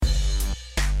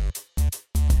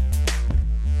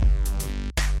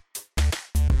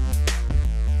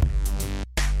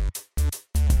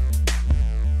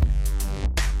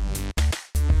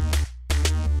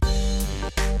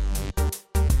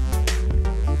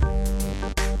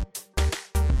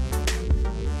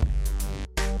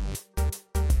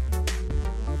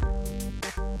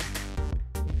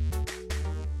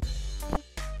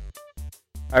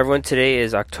Hi everyone, today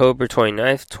is October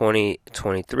 29th,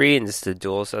 2023, and this is the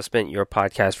Duel Assessment, your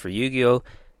podcast for Yu-Gi-Oh!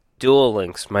 Duel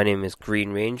Links. My name is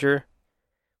GreenRanger.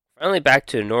 Finally back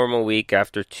to a normal week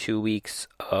after 2 weeks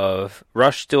of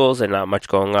rush duels and not much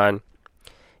going on.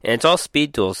 And it's all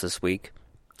speed duels this week.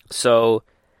 So,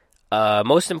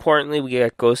 most importantly, we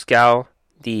got Ghost Gal,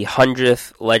 the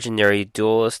 100th legendary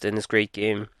duelist in this great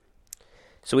game.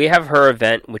 So we have her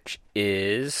event, which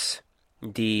is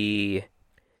the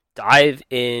Dive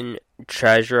in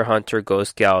Treasure Hunter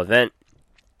Ghost Gal event.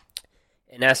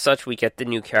 And as such, we get the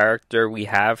new character. We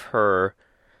have her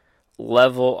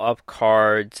level up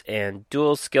cards and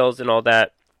dual skills and all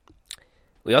that.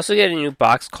 We also get a new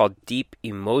box called Deep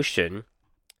Emotion.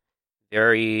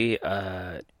 Very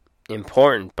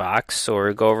important box. So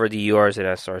we'll go over the URs and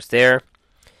SRs there.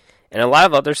 And a lot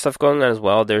of other stuff going on as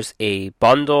well. There's a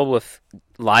bundle with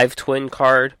Live Twin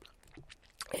card.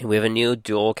 And we have a new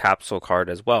dual capsule card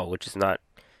as well, which is not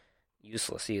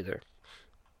useless either.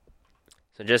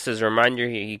 So just as a reminder,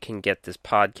 you can get this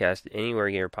podcast anywhere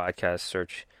you get your podcast.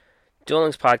 Search Duel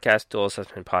Links Podcast, Duel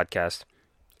Assessment Podcast,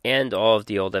 and all of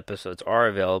the old episodes are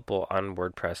available on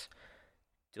WordPress,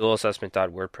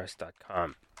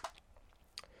 duelassessment.wordpress.com.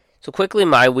 So quickly,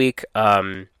 my week,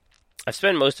 I've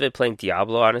spent most of it playing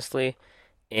Diablo, honestly,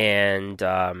 and,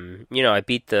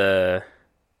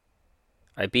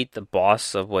 I beat the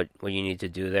boss of what you need to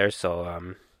do there,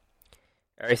 so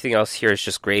everything else here is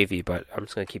just gravy, but I'm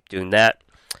just going to keep doing that.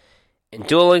 In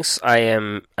Duel Links, I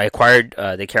acquired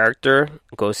the character,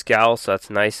 Ghost Gal, so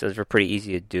that's nice. Those were pretty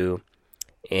easy to do.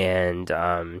 And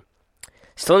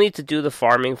still need to do the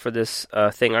farming for this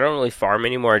thing. I don't really farm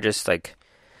anymore, I just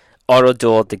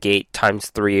auto-duel at the gate times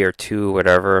 3 or 2,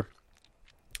 whatever.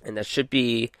 And that should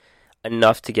be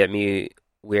enough to get me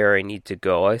where I need to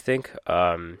go, I think.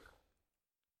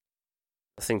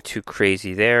 Nothing too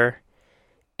crazy there.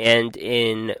 And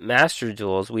in Master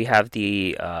Duels, we have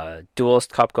the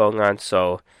Duelist Cup going on,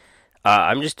 so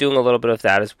I'm just doing a little bit of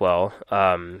that as well.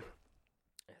 I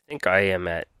think I am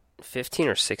at 15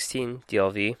 or 16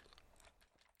 DLV.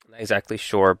 Not exactly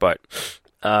sure, but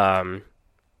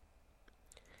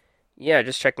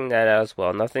just checking that out as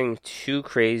well. Nothing too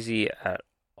crazy at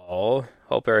all.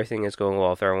 Hope everything is going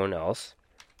well with everyone else.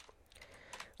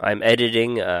 I'm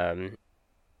editing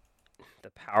the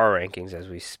power rankings as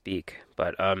we speak,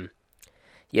 but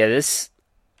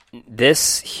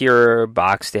this here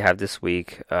box they have this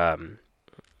week,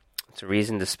 it's a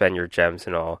reason to spend your gems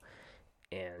and all,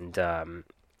 and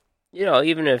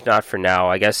even if not for now,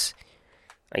 I guess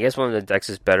one of the decks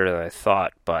is better than I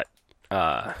thought, but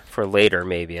for later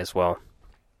maybe as well.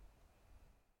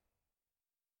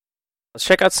 Let's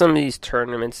check out some of these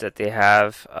tournaments that they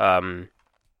have.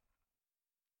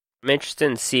 I'm interested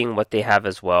in seeing what they have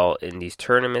as well in these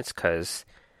tournaments, because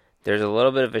there's a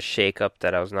little bit of a shakeup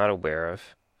that I was not aware of.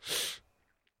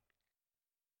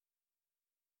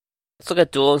 Let's look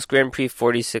at Duel Links Grand Prix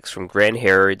 46 from Grand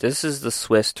Harry. This is the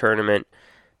Swiss tournament.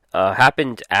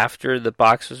 Happened after the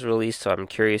box was released, so I'm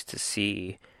curious to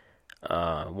see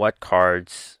what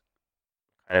cards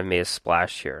kind of made a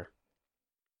splash here.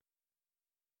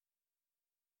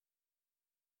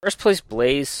 First place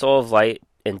Blaze, Soul of Light,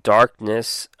 and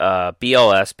Darkness,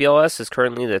 BLS. BLS is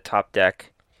currently the top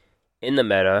deck in the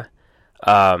meta.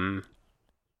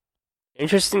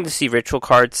 Interesting to see ritual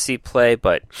cards see play,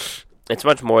 but it's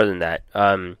much more than that.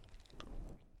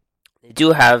 They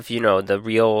do have, the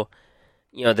real,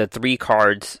 the 3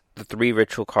 cards, the 3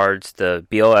 ritual cards, the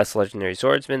BLS Legendary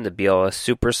Swordsman, the BLS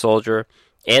Super Soldier,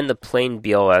 and the plain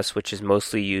BLS, which is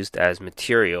mostly used as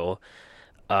material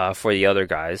for the other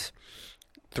guys.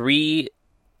 3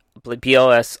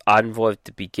 BLS Envoy at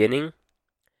the beginning,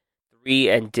 3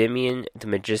 Endymion, the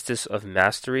Magistus of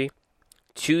Mastery,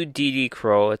 2 DD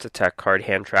Crow, it's a tech card,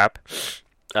 hand trap,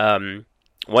 1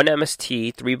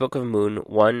 MST, 3 Book of Moon,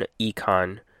 1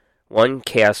 Econ, 1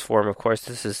 Chaos Form, of course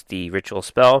this is the ritual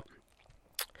spell,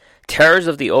 Terrors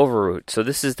of the Overroot, so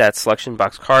this is that selection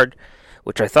box card,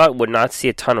 which I thought would not see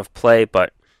a ton of play,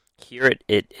 but here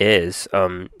it is.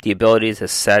 The ability to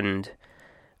send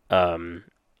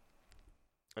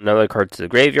another card to the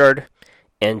graveyard,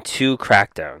 and 2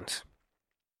 Crackdowns.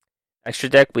 Extra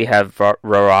deck, we have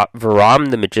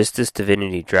Varam, the Magistus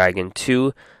Divinity Dragon,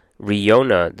 2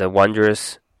 Riona, the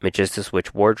Wondrous Magistus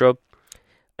Witch Wardrobe,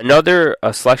 another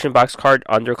selection box card,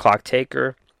 Underclock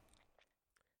Taker,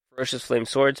 Ferocious Flame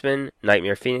Swordsman,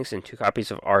 Nightmare Phoenix, and 2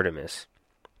 copies of Artemis.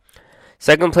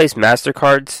 Second place Master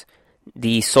Cards,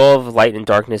 the Soul of Light and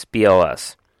Darkness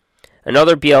BLS.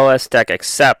 Another BLS deck,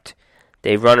 except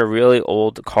they run a really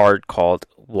old card called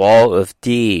Wall of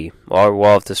D, or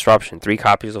Wall of Disruption. 3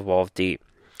 copies of Wall of D.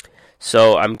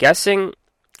 So I'm guessing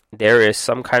there is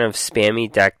some kind of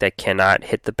spammy deck that cannot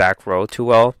hit the back row too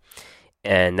well,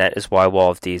 and that is why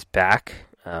Wall of D is back.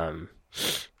 And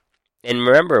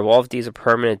remember, Wall of D is a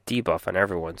permanent debuff on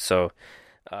everyone, so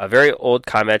a very old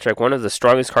combat trick, one of the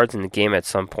strongest cards in the game at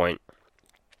some point.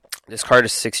 This card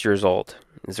is 6 years old.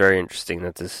 It's very interesting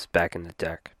that this is back in the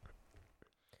deck.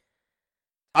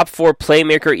 Top 4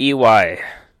 Playmaker EY.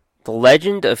 The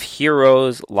Legend of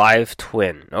Heroes Live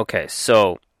Twin. Okay,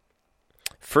 so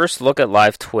first look at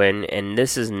Live Twin, and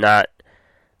this is not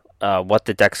what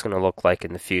the deck's going to look like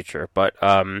in the future, but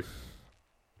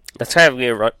that's kind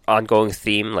of an ongoing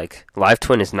theme. Like, Live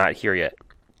Twin is not here yet.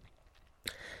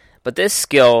 But this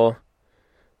skill,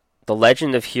 the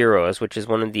Legend of Heroes, which is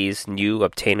one of these new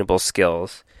obtainable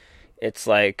skills, it's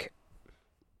like,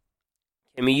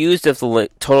 can be used if the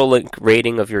total link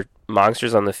rating of your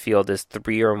monsters on the field is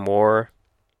 3 or more.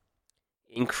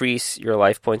 Increase your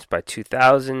life points by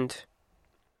 2,000.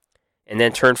 And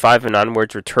then turn 5 and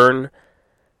onwards, return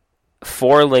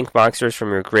 4 link monsters from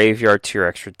your graveyard to your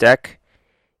extra deck.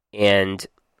 And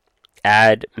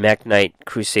add Mech Knight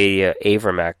Crusadia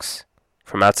Avramax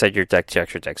from outside your deck to your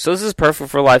extra deck. So this is perfect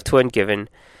for Live Twin, given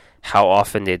how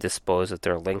often they dispose of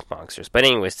their link monsters. But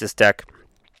anyways, this deck,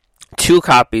 2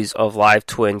 copies of Live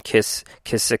Twin Kiss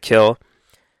a Kill,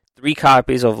 3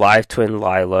 copies of Live Twin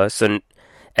Lila. So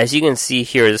as you can see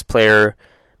here, this player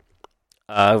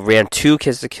ran 2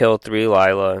 Kiss a Kill, 3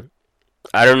 Lila.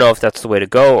 I don't know if that's the way to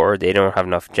go or they don't have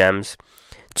enough gems.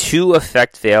 2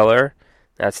 Effect Veiler,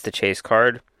 that's the chase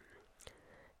card.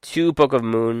 2 Book of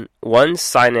Moon, 1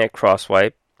 Cynet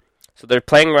Crosswipe. So they're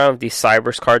playing around with these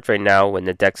Cybers cards right now when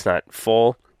the deck's not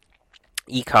full.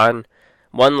 Econ,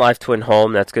 1 Live Twin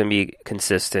Home, that's going to be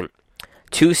consistent.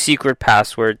 2 Secret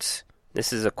Passwords,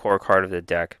 this is a core card of the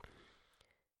deck.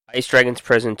 Ice Dragon's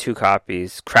Prison, 2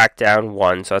 copies. Crackdown,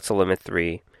 1, so that's a limit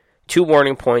 3. 2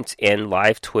 Warning Points, and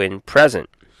Live Twin Present.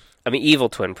 Evil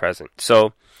Twin Present.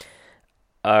 So,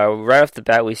 right off the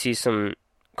bat, we see some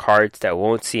cards that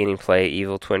won't see any play,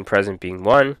 Evil Twin Present being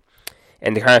 1.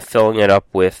 And they're kind of filling it up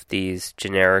with these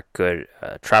generic good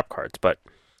trap cards, but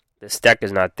this deck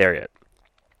is not there yet.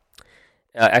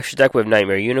 Extra deck, we have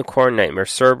Nightmare Unicorn, Nightmare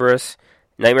Cerberus,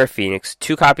 Nightmare Phoenix,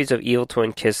 2 copies of Evil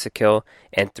Twin Kiss a Kill,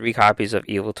 and 3 copies of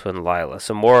Evil Twin Lila.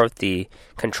 So more of the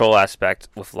control aspect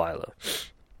with Lila.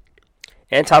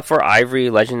 And top 4 Ivory,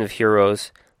 Legend of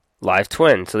Heroes, Live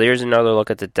Twin. So there's another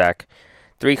look at the deck.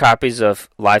 3 copies of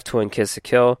Live Twin Kiss a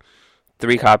Kill,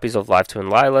 3 copies of Live Twin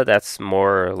Lila, that's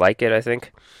more like it, I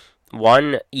think.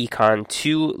 1 Econ,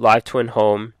 2 Live Twin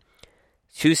Home,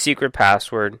 2 Secret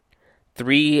Password,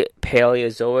 3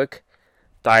 Paleozoic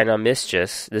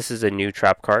Dynamiscus, this is a new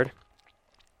trap card.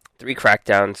 3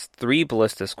 Crackdowns, 3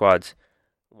 Ballista Squads,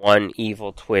 1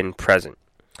 Evil Twin Present.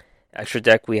 Extra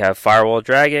deck, we have Firewall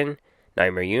Dragon,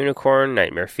 Nightmare Unicorn,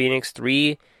 Nightmare Phoenix,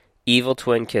 3 Evil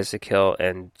Twin Kiss a Kill,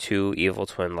 and 2 Evil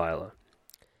Twin Lila.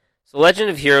 So Legend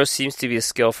of Heroes seems to be a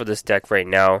skill for this deck right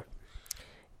now.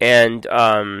 And,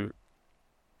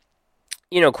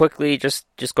 quickly, just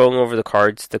going over the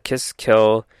cards. The Kiss,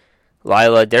 Kill,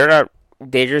 Lila, they're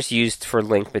just used for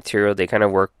link material. They kind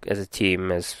of work as a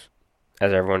team, as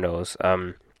everyone knows.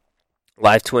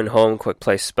 Live Twin Home, quick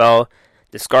play spell.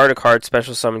 Discard a card,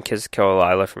 special summon Kiss, Kill,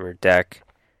 Lila from your deck.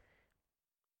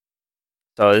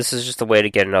 So this is just a way to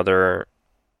get another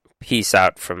piece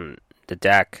out from the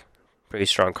deck. Pretty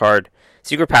strong card.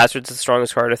 Secret Password's the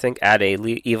strongest card, I think. Add a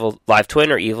evil Live Twin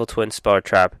or Evil Twin spell or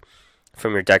trap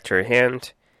from your deck to your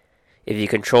hand. If you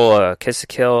control a Kiss a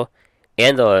Kill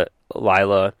and a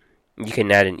Lila, you can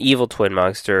add an Evil Twin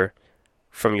monster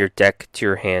from your deck to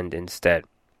your hand instead.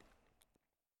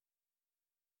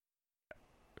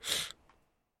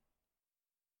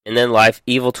 And then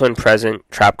Evil Twin Present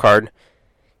trap card.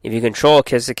 If you control a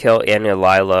Kiss a Kill and a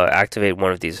Lila, activate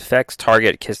one of these effects.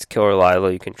 Target Kiss a Kill or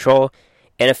Lila you control,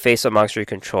 and a face-up monster you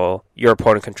control, your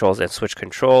opponent controls, and switch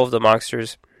control of the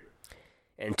monsters.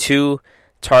 And 2,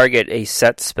 target a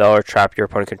set spell or trap your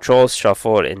opponent controls,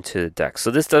 shuffle it into the deck. So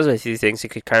this does a few things. You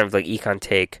could kind of like Econ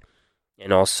take,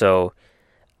 and also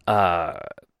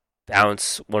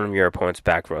bounce one of your opponent's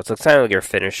back row. So it's kind of like your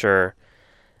finisher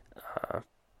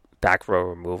back row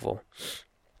removal.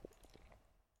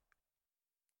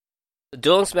 The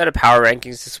Duel Links meta power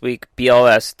rankings this week: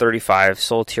 BLS 35,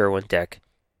 Soul Tier 1 deck.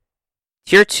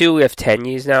 Tier 2, we have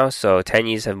Tenyis now, so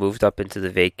Tenyis have moved up into the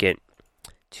vacant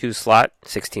 2 slot,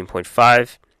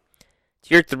 16.5.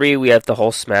 Tier 3, we have the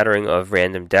whole smattering of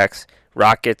random decks: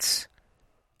 Rockets,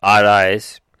 Odd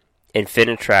Eyes,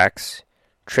 Infinitrax,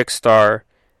 Trickstar,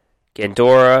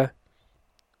 Gandora.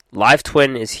 Live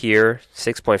Twin is here,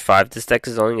 6.5. This deck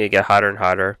is only going to get hotter and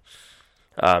hotter.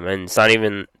 And it's not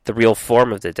even the real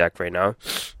form of the deck right now.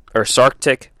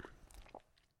 Sarctic,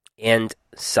 and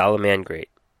Salamangreat.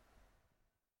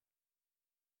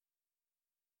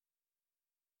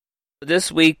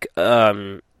 This week,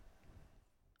 the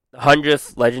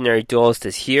 100th Legendary Duelist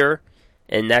is here,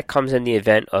 and that comes in the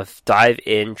event of Dive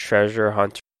In Treasure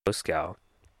Hunter Scout.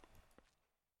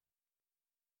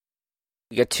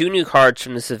 We got 2 new cards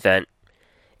from this event,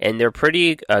 and they're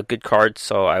pretty good cards,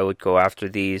 so I would go after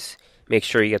these. Make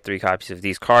sure you get 3 copies of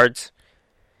these cards,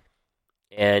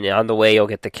 and on the way you'll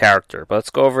get the character. But let's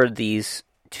go over these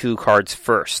 2 cards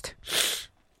first.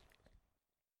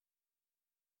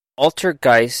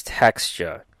 Altergeist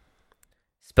Hexja.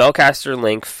 Spellcaster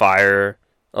Link Fire,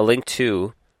 a Link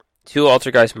 2, 2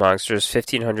 Altergeist monsters,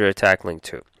 1500 attack, Link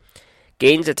 2.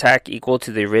 Gains attack equal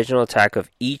to the original attack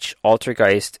of each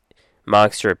Altergeist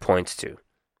monster it points to.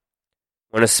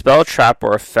 When a spell, trap,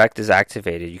 or effect is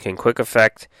activated, you can quick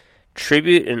effect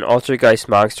tribute an Altergeist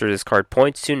monster this card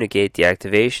points to, negate the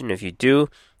activation. If you do,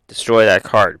 destroy that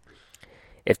card.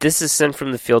 If this is sent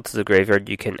from the field to the graveyard,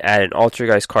 you can add an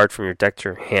Altergeist card from your deck to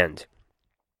your hand.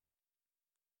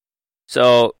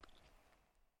 So,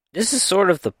 this is sort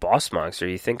of the boss monster,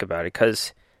 you think about it,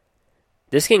 because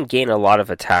this can gain a lot of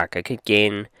attack. It could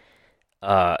gain,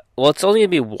 it's only going to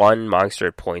be 1 monster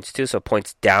it points to, so it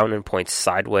points down and points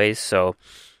sideways, so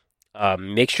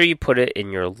make sure you put it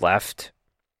in your left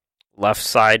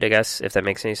side, I guess, if that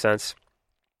makes any sense.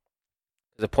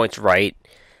 It points right,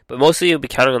 but mostly you'll be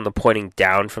counting on the pointing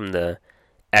down from the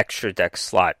extra deck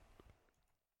slot.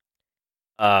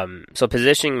 So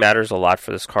positioning matters a lot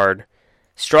for this card.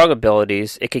 Strong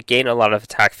abilities, it could gain a lot of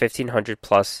attack, 1500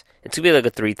 plus. It's going to be like a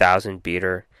 3000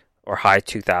 beater, or high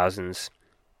 2000s.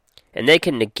 And they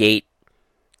can negate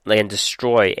and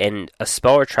destroy and a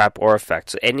spell or trap or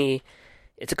effect. So it's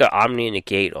like an Omni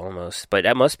negate almost, but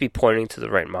that must be pointing to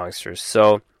the right monsters.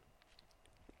 So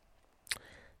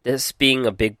this being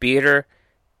a big beater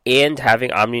and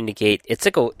having Omni negate, it's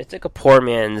like a poor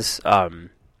man's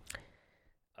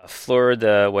Fleur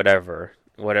the whatever.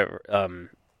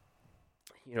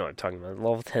 You know what I'm talking about.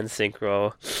 Level 10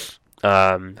 synchro.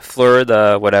 Fleur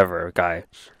the whatever guy.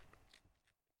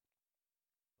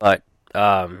 But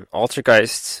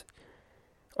Altergeists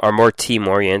are more team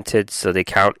oriented, so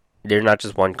they're not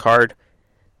just one card.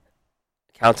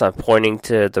 It counts on pointing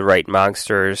to the right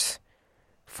monsters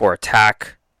for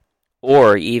attack,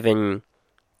 or even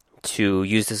to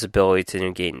use this ability to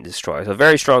negate and destroy. So a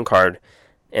very strong card,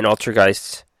 and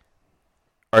Altergeists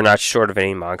are not short of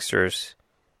any monsters.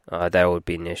 That would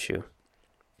be an issue.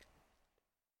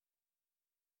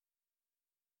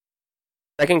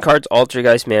 Second card's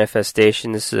Altergeist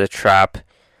Manifestation. This is a trap.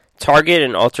 Target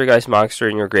an Altergeist monster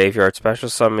in your graveyard, special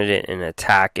summon it and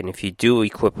attack, and if you do,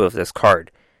 equip it with this card.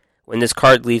 When this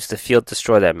card leaves the field,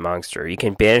 destroy that monster. You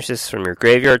can banish this from your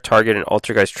graveyard, target an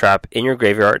Altergeist trap in your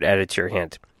graveyard, add it to your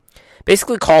hand.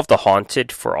 Basically, Call of the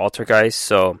Haunted for Altergeist,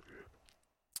 so,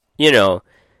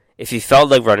 if you felt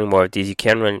like running more of these, you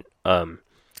can run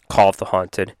Call of the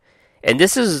Haunted. And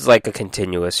this is like a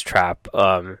continuous trap.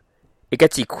 It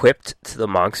gets equipped to the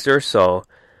monster, so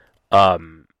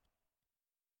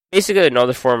basically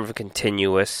another form of a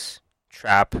continuous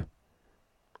trap.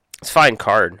 It's a fine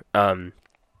card.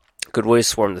 Good way to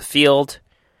swarm the field.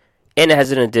 And it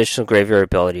has an additional graveyard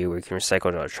ability where you can recycle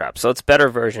another trap. So it's a better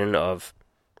version of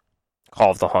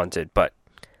Call of the Haunted, but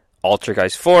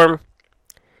Altergeist form.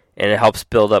 And it helps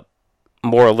build up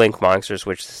more Link monsters,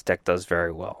 which this deck does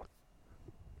very well.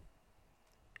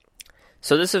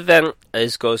 So this event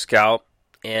is Ghost Scout,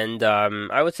 and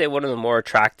I would say one of the more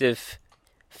attractive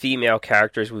female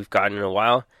characters we've gotten in a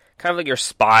while. Kind of like your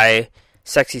sexy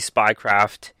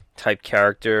Spycraft type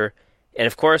character. And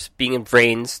of course, being in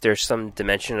Brains, there's some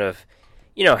dimension of,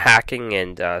 hacking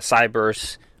and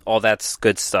cybers, all that's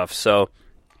good stuff. So,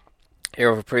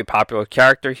 you're a pretty popular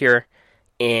character here.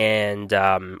 And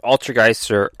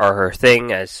Altergeists are her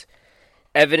thing, as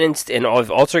evidenced in all of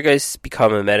Altergeists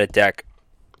become a meta deck.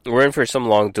 We're in for some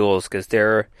long duels because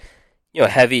they're,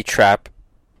 heavy trap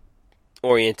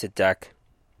oriented deck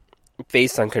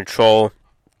based on control,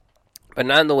 but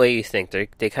not in the way you think.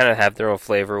 They kind of have their own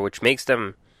flavor, which makes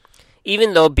them,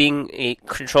 even though being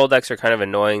control decks are kind of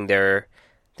annoying, they're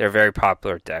a very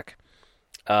popular deck.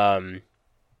 Because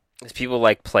people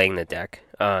like playing the deck.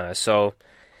 So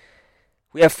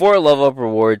we have 4 level up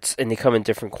rewards, and they come in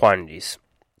different quantities.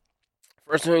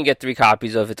 First one we get 3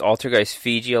 copies of, it's Altergeist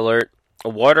Fiji Alert. A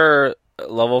water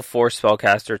level 4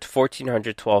 spellcaster to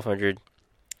 1400, 1200.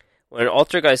 When an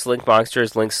Altergeist Link monster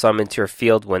is Link summoned to your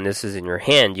field when this is in your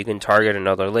hand, you can target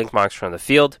another Link monster on the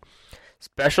field.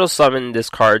 Special summon this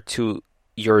card to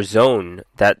your zone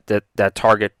that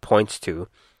target points to.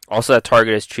 Also, that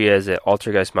target is treated as an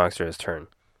Altergeist monster this turn.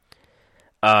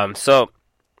 So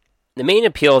the main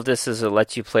appeal of this is it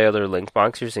lets you play other Link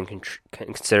monsters and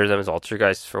consider them as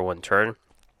Altergeist for one turn.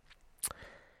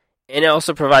 And it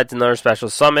also provides another special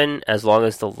summon as long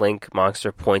as the Link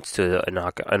monster points to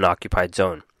an occupied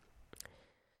zone.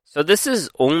 So this is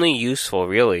only useful,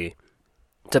 really,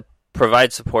 to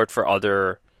provide support for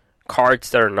other cards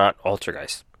that are not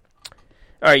Altergeist.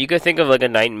 Alright, you could think of like a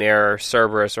Nightmare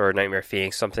Cerberus or a Nightmare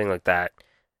Phoenix, something like that.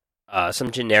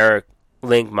 Some generic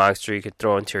Link monster you could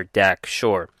throw into your deck,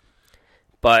 sure.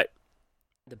 But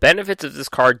the benefits of this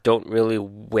card don't really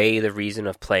weigh the reason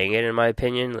of playing it, in my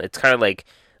opinion. It's kind of like,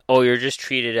 oh, you're just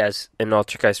treated as an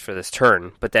Altergeist for this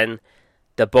turn, but then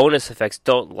the bonus effects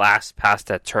don't last past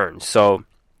that turn. So,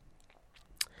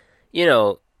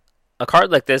 a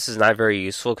card like this is not very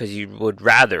useful because you would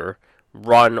rather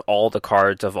run all the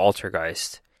cards of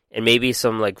Altergeist and maybe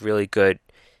some like really good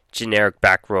generic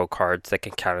back row cards that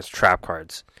can count as trap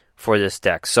cards for this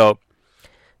deck. So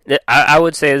I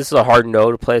would say this is a hard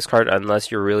no to play this card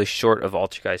unless you're really short of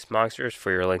Altergeist monsters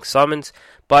for your Link summons,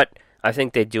 but I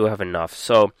think they do have enough.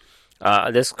 So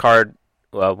this card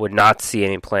would not see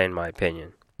any play in my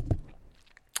opinion.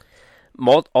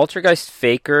 Altergeist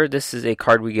Faker, this is a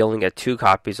card we only get 2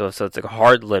 copies of, so it's like a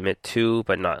hard limit, 2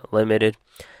 but not limited.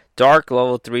 Dark,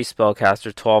 level 3 spellcaster,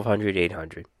 1200,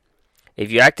 800.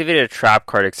 If you activate a trap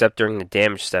card except during the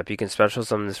damage step, you can special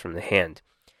summon this from the hand.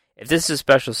 If this is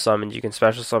special summoned, you can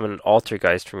special summon an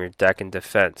Altergeist from your deck in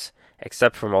defense,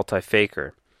 except for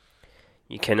Multi-Faker.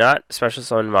 You cannot special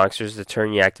summon monsters the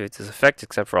turn you activate this effect,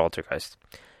 except for Altergeist.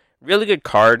 Really good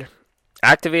card.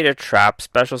 Activate a trap,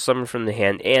 special summon from the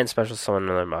hand, and special summon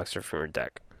another monster from your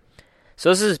deck. So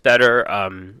this is better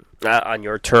on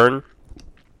your turn,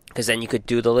 because then you could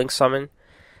do the Link summon.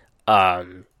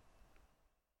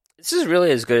 This is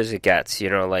really as good as it gets,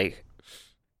 like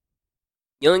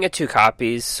you only get 2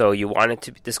 copies, so you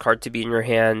want this card to be in your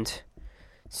hand,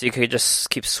 so you could just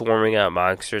keep swarming out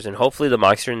monsters, and hopefully the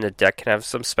monster in the deck can have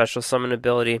some special summon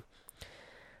ability.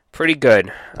 Pretty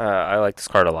good. I like this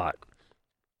card a lot.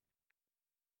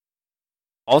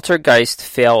 Altergeist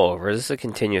Failover. This is a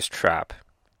continuous trap.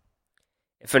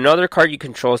 If another card you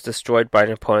control is destroyed by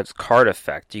an opponent's card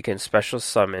effect, you can special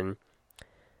summon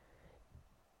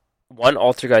one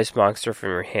Altergeist monster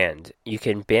from your hand. You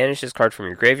can banish this card from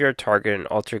your graveyard, target an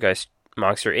Altergeist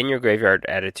monster in your graveyard,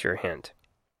 add it to your hand.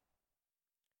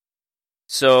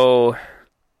 So,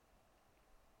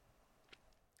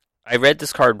 I read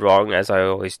this card wrong, as I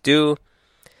always do.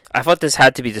 I thought this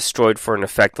had to be destroyed for an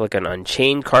effect like an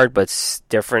Unchained card, but it's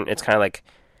different. It's kind of like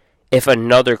if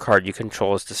another card you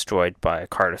control is destroyed by a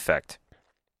card effect.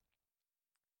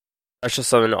 Special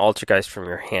summon an Altergeist from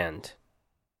your hand.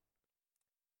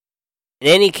 In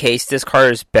any case, this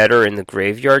card is better in the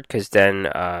graveyard, because then,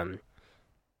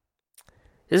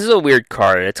 this is a weird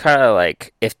card. It's kind of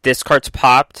like, if this card's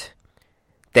popped,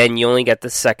 then you only get the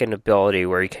second ability,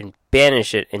 where you can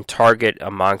banish it and target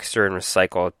a monster and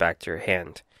recycle it back to your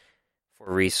hand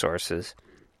for resources.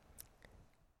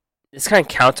 This kind of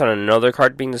counts on another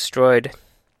card being destroyed,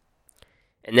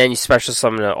 and then you special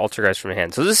summon an Altergeist from your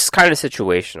hand. So this is kind of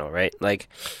situational, right? Like,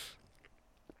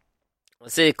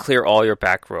 let's say you clear all your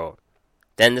back row.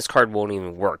 Then this card won't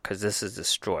even work because this is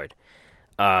destroyed.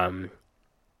 You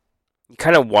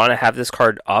kind of want to have this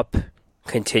card up,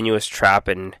 continuous trap,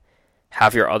 and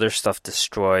have your other stuff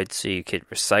destroyed so you could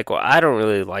recycle. I don't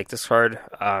really like this card.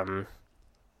 Now,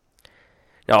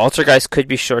 Altergeist could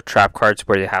be short trap cards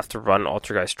where they have to run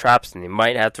Altergeist traps, and they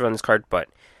might have to run this card, but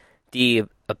the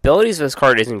abilities of this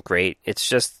card isn't great. It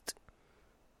just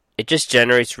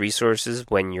generates resources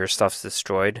when your stuff's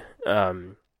destroyed.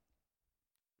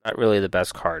 Not really the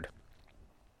best card.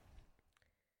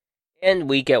 And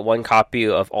we get 1 copy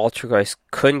of Altergeist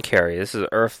Kunkaree. This is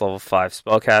Earth level 5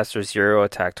 spellcaster, 0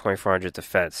 attack, 2400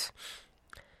 defense.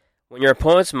 When your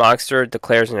opponent's monster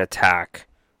declares an attack,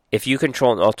 if you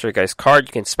control an Altergeist card,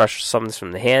 you can special summon this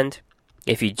from the hand.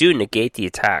 If you do, negate the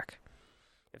attack.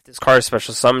 If this card is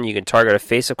special summoned, you can target a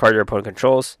face-up card your opponent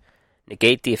controls,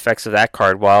 negate the effects of that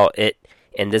card while it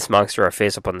and this monster are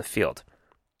face-up on the field.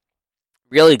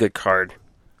 Really good card.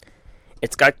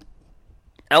 It's got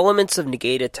elements of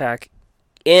negate attack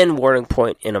and warning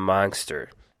point in a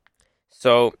monster.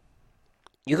 So,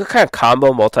 you could kind of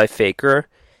combo Multi-Faker,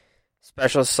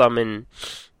 special summon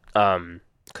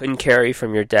Kunkaree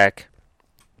from your deck,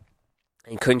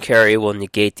 and Kunkaree will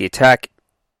negate the attack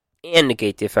and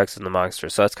negate the effects of the monster.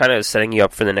 So it's kind of setting you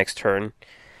up for the next turn.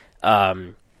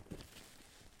 And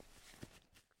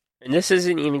this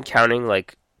isn't even counting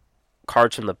like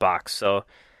cards from the box. So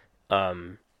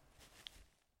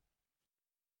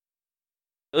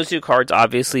those 2 cards,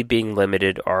 obviously being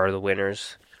limited, are the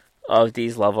winners. of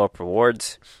these level up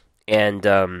rewards, and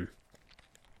the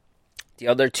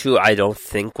other two I don't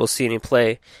think we'll see any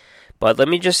play. But let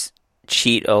me just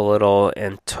cheat a little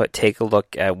and take a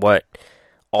look at what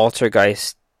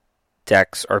Altergeist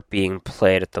decks are being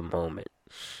played at the moment.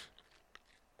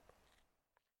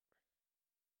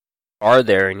 Are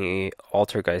there any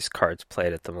Altergeist cards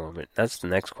played at the moment? That's the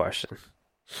next question.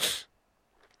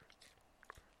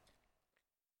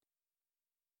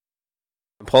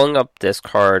 I'm pulling up this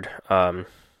card.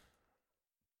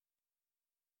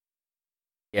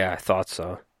 Yeah, I thought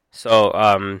so. So,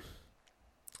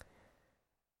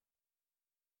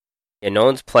 yeah, no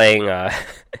one's playing.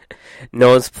 No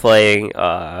one's playing.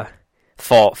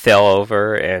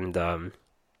 Failover and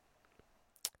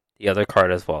the other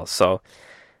card as well. So,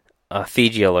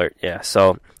 Fiji Alert. Yeah.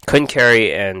 So, Couldn't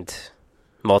Carry and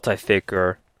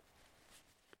Multi-Figure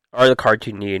are the cards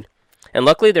you need, and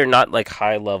luckily they're not like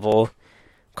high level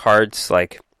cards.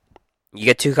 Like, you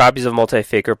get 2 copies of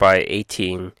Multi-Figure by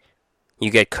 18. You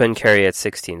get Couldn't Carry at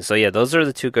 16. So yeah, those are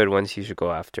the 2 good ones you should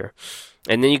go after.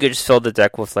 And then you could just fill the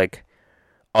deck with like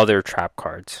other trap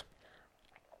cards.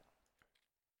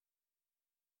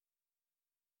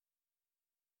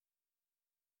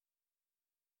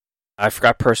 I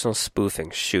forgot Personal Spoofing.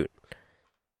 Shoot.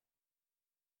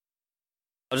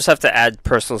 I'll just have to add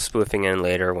Personal Spoofing in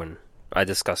later when I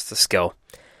discuss the skill.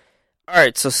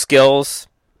 Alright, so skills.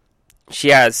 She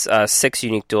has 6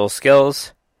 unique dual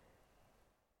skills.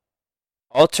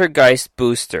 Altergeist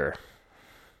Booster.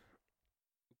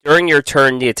 During your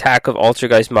turn, the attack of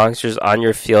Altergeist monsters on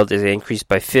your field is increased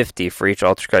by 50 for each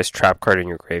Altergeist trap card in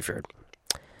your graveyard.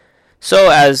 So,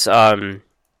 as I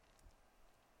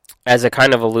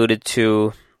kind of alluded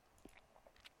to,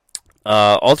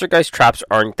 Altergeist traps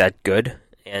aren't that good,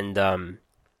 and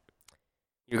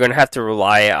you're going to have to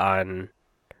rely on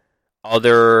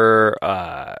other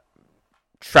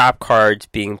trap cards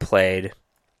being played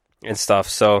and stuff.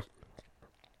 So,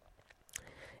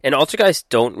 and Altergeist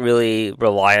don't really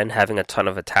rely on having a ton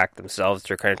of attack themselves.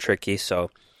 They're kind of tricky.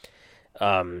 So,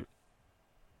 yeah,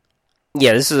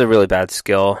 this is a really bad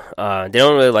skill. They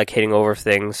don't really like hitting over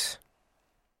things.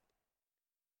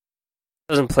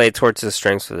 Doesn't play towards the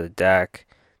strengths of the deck.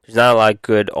 There's not a lot of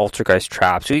good Altergeist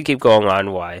traps. We can keep going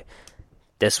on why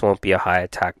this won't be a high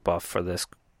attack buff for this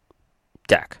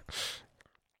deck.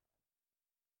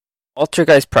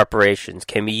 Altergeist Preparations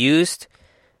can be used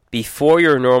before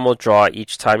your normal draw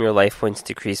each time your life points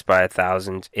decrease by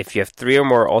 1,000. If you have 3 or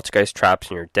more Altergeist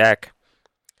traps in your deck,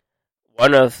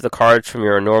 one of the cards from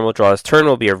your normal draw's turn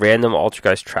will be a random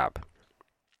Altergeist trap.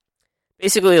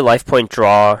 Basically, a life point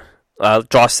draw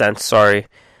sense,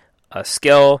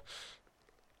 skill.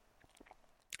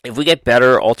 If we get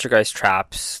better Altergeist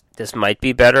traps, this might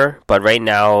be better, but right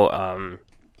now,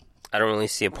 I don't really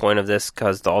see a point of this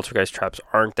because the Altergeist traps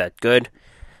aren't that good.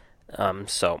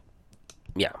 So,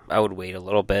 yeah, I would wait a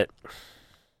little bit.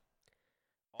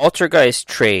 Altergeist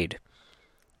Trade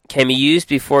can be used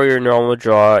before your normal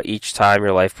draw each time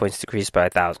your life points decrease by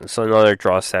 1,000. So another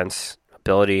draw sense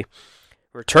ability.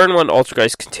 Return 1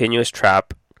 Altergeist continuous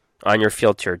trap on your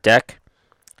field to your deck.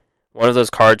 One of those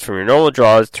cards from your normal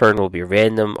draw's turn will be a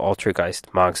random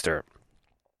Altergeist monster.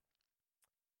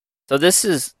 So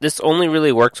this only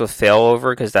really works with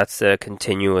Failover because that's the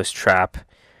continuous trap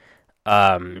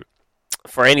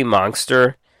for any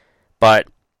monster, but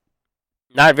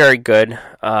not very good.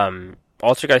 Altergeist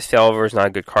Failover is not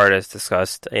a good card as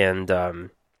discussed, and there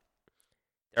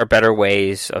are better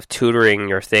ways of tutoring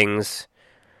your things.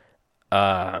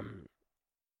 Yeah,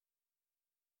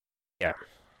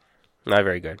 not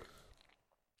very good.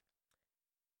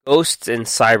 Ghosts in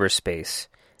Cyberspace.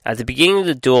 At the beginning of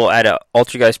the duel, add an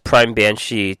Altergeist Prime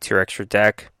Banshee to your extra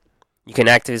deck. You can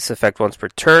activate this effect once per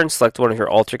turn. Select one of your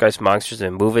Altergeist monsters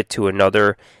and move it to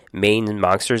another main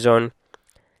monster zone.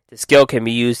 The skill can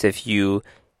be used if you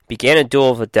began a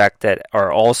duel with a deck that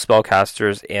are all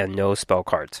spellcasters and no spell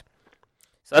cards.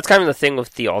 So that's kind of the thing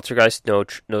with the Altergeist,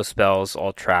 no spells,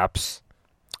 all traps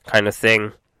kind of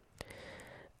thing.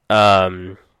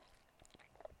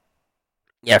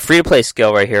 Yeah, free-to-play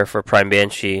skill right here for Prime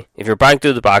Banshee. If you're buying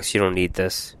through the box, you don't need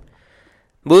this.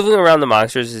 Moving around the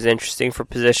monsters is interesting for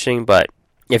positioning, but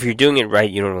if you're doing it right,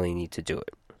 you don't really need to do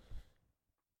it.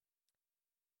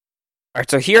 Alright,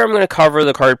 so here I'm going to cover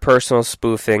the card Personal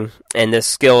Spoofing, and this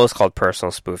skill is called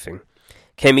Personal Spoofing.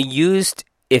 Can be used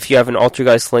if you have an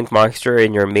Altergeist Link monster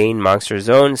in your main monster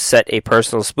zone. Set a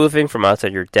Personal Spoofing from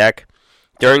outside your deck.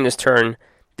 During this turn,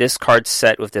 this card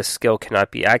set with this skill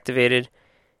cannot be activated,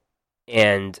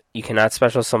 and you cannot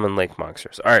special summon Link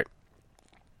monsters. Alright.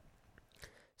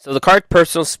 So the card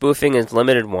Personal Spoofing is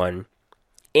limited 1.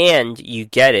 and you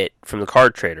get it from the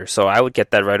card trader. So I would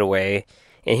get that right away.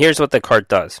 And here's what the card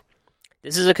does.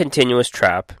 This is a continuous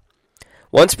trap.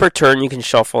 Once per turn, you can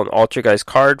shuffle an Altergeist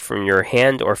card from your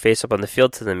hand or face up on the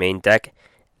field to the main deck.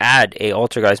 Add a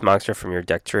Altergeist monster from your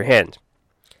deck to your hand.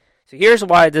 So here's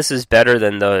why this is better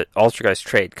than the Altergeist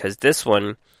trade, because this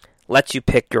one lets you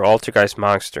pick your Altergeist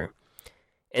monster.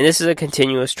 And this is a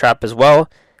continuous trap as well,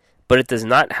 but it does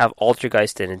not have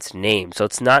Altergeist in its name. So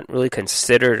it's not really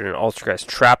considered an Altergeist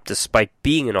trap despite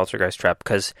being an Altergeist trap,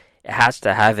 because it has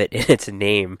to have it in its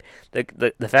name.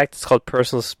 The fact it's called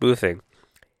personal spoofing,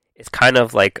 it's kind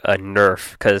of like a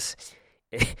nerf, because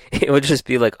it would just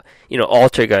be like,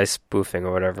 Altergeist spoofing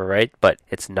or whatever, right? But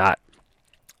it's not.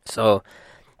 So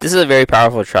this is a very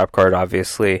powerful trap card,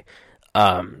 obviously.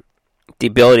 The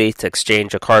ability to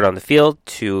exchange a card on the field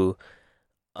to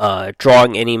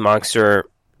drawing any monster,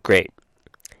 great.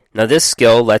 Now this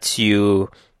skill lets you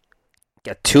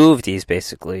get 2 of these,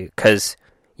 basically, because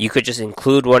you could just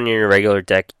include one in your regular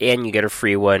deck and you get a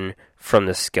free one from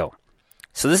the skill.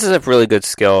 So this is a really good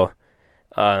skill.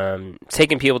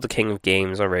 Taking people to King of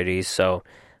Games already, so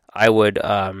I would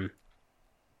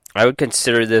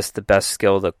consider this the best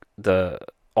skill that the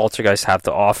Altergeist have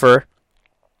to offer.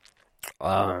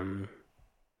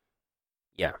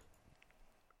 Yeah,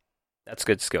 that's a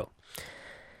good skill.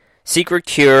 Secret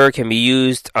Cure can be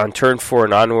used on turn 4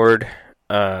 and onward.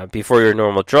 Before your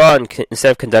normal draw, and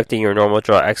instead of conducting your normal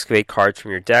draw, excavate cards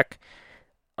from your deck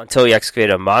until you excavate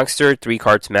a monster, 3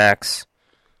 cards max.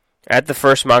 Add the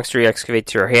first monster you excavate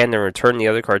to your hand, and return the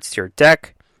other cards to your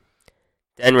deck.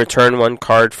 Then return 1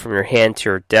 card from your hand to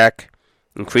your deck.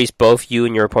 Increase both you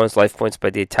and your opponent's life points by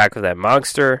the attack of that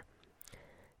monster.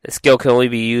 This skill can only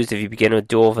be used if you begin a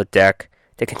duel with a deck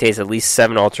that contains at least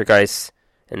 7 Altergeists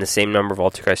and the same number of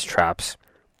Altergeist traps.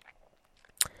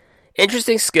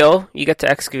 Interesting skill. You get to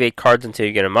excavate cards until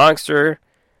you get a monster.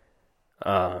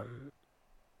 You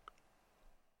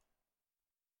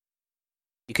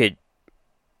could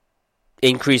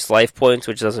increase life points,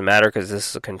 which doesn't matter because this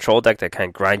is a control deck that kind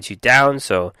of grinds you down,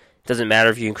 so it doesn't matter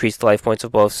if you increase the life points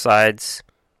of both sides.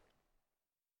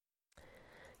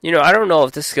 I don't know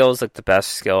if this skill is like the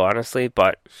best skill, honestly,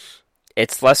 but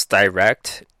it's less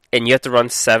direct, and you have to run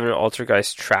 7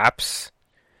 Altergeist traps.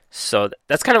 So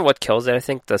that's kind of what kills it, I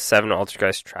think, the 7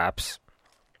 Altergeist traps.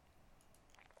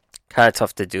 Kind of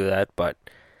tough to do that, but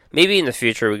maybe in the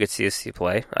future we could see a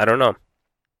play. I don't know.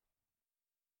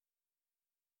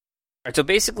 Alright, so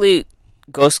basically,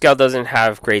 Ghost Scout doesn't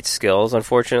have great skills,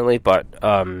 unfortunately, but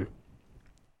the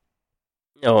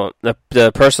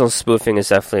personal spoofing is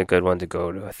definitely a good one to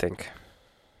go to, I think.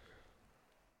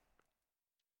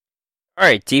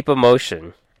 Alright, Deep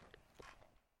Emotion.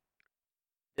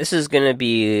 This is going to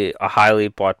be a highly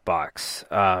bought box.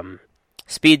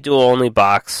 Speed Duel only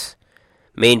box.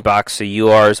 Main box, so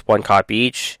URs 1 copy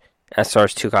each.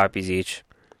 SRs 2 copies each.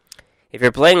 If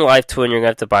you're playing Live Twin, you're going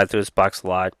to have to buy through this box a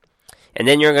lot. And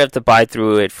then you're going to have to buy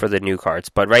through it for the new cards.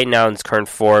 But right now, in its current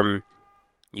form,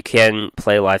 you can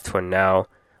play Live Twin now.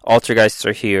 Altergeists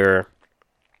are here.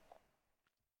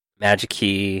 Magic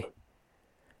Key.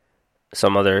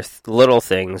 Some other little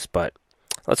things, but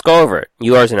let's go over it.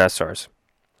 URs and SRs.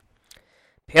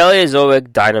 Paleozoic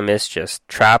Dynamistus.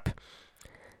 Trap.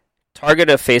 Target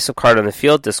a face-up card on the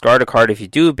field. Discard a card. If you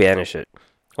do, banish it.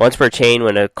 Once per chain,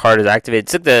 when a card is activated,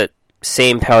 it's like the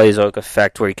same Paleozoic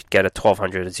effect where you could get a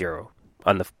 1200 to 0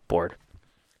 on the board.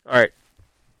 Alright.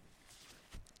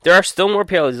 There are still more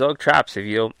Paleozoic traps if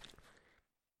you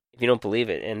don't believe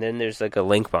it. And then there's like a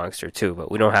Link monster too,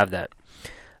 but we don't have that.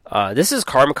 This is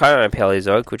Karmakite on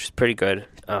Paleozoic, which is pretty good.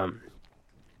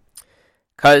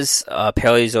 Because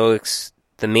Paleozoics,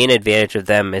 the main advantage of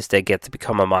them is they get to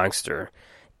become a monster.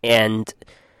 And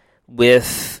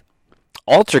with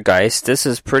Altergeist, this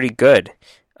is pretty good.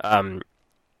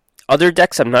 Other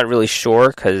decks, I'm not really sure,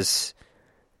 because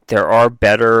there are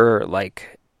better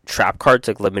like trap cards,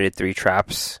 like limited 3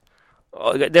 traps.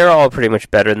 They're all pretty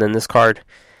much better than this card.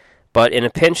 But in a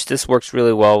pinch, this works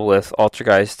really well with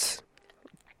Altergeists.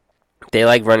 They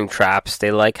like running traps. They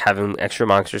like having extra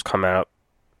monsters come out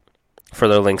for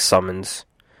their Link summons.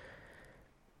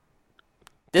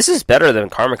 This is better than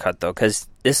Karma Cut, though, because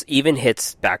this even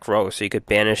hits back row, so you could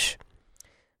banish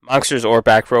monsters or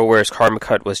back row, whereas Karma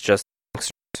Cut was just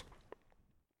monsters.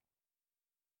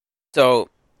 So,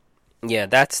 yeah,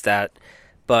 that's that.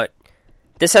 But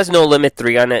this has no limit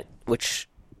 3 on it, which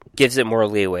gives it more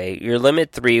leeway. Your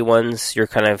limit 3 ones, you're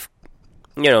kind of,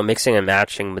 mixing and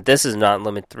matching, but this is not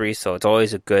limit 3, so it's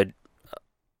always a good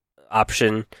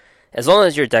option. As long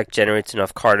as your deck generates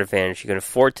enough card advantage, you can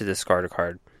afford to discard a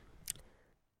card.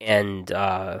 And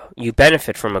you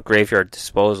benefit from a graveyard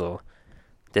disposal.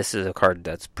 this is a card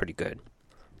that's pretty good.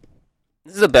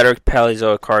 This is a better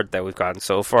Paleozoic card that we've gotten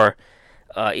so far.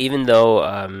 Even though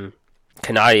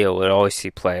Canadio would always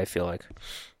see play, I feel like.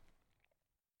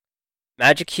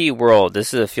 Magic Key World.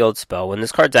 This is a field spell. When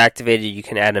this card's activated, you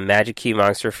can add a Magic Key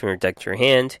monster from your deck to your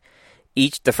hand.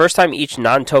 The first time each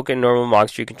non-token normal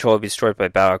monster you control will be destroyed by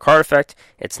battle card effect,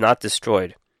 it's not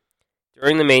destroyed.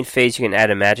 During the main phase, you can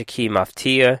add a Magic Key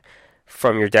Maftia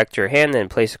from your deck to your hand, then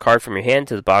place a card from your hand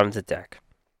to the bottom of the deck.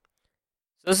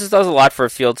 So this does a lot for a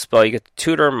field spell. You get the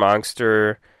tutor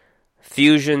monster,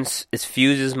 fusions, it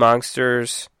fuses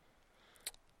monsters,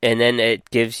 and then it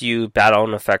gives you battle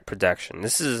and effect protection.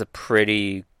 This is a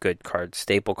pretty good card,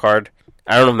 staple card.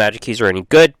 I don't know if Magic Keys are any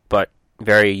good, but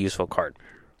very useful card.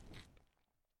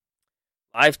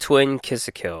 Live Twin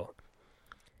Kiss-a-Kill.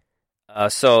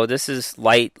 So this is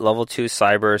light, level 2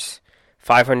 Cybers,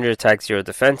 500 attack, 0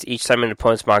 defense. Each time an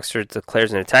opponent's monster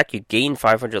declares an attack, you gain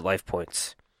 500 life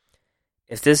points.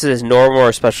 If this is normal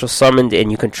or special summoned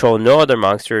and you control no other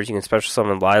monsters, you can special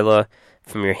summon Lila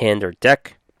from your hand or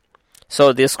deck.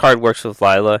 So this card works with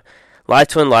Lila. Live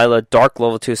Twin Lila, Dark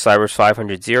level 2 Cybers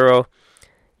 500 0.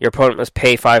 Your opponent must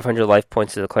pay 500 life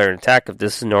points to declare an attack. If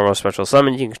this is normal or special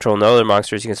summon, you can control no other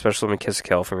monsters, you can special summon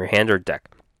Kiss-a-Kill from your hand or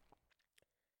deck.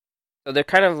 So they're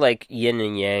kind of like yin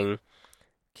and yang.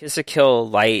 Kiss-a-Kill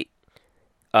light,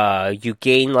 you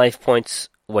gain life points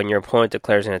when your opponent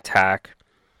declares an attack.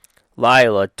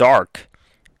 Lila, dark,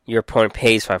 your opponent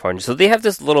pays 500. So they have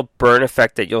this little burn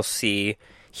effect that you'll see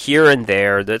here and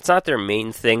there. That's not their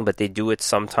main thing, but they do it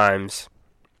sometimes.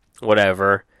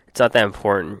 Whatever. It's not that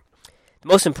important. The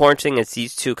most important thing is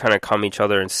these two kind of come each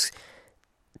other and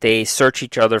they search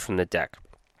each other from the deck.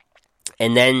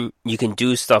 And then you can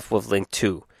do stuff with Link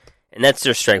 2. And that's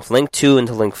their strength. Link 2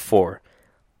 into Link 4.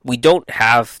 We don't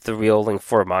have the real Link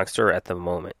 4 monster at the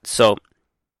moment. So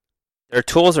their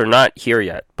tools are not here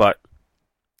yet, but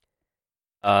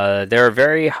they're a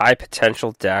very high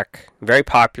potential deck, very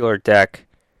popular deck.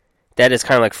 That is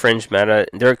kind of like fringe meta.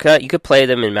 You could play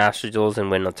them in Master Duels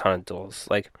and win a ton of duels.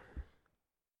 Like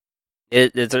they're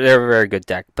a very good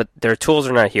deck, but their tools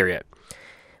are not here yet.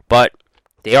 But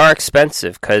they are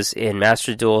expensive because in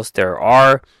Master Duels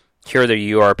here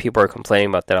you are. People are complaining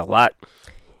about that a lot.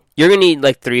 You're gonna need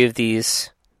like 3 of these.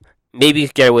 Maybe you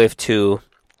could get away with 2.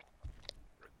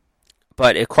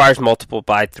 But it requires multiple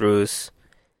buy-throughs.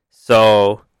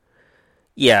 So,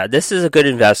 yeah, this is a good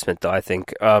investment, though, I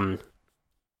think.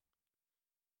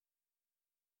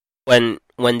 When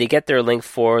they get their Link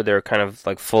 4, they're kind of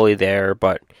like fully there,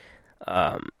 but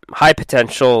high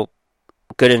potential,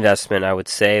 good investment, I would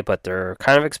say, but they're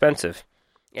kind of expensive.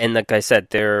 And like I said,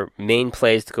 their main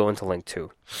play is to go into Link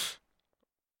 2.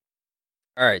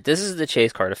 Alright, this is the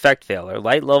chase card, Effect Veiler.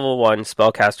 Light level 1,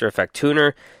 Spellcaster Effect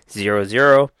Tuner,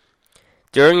 0/0.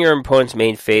 During your opponent's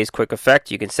main phase quick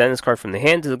effect, you can send this card from the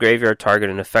hand to the graveyard, target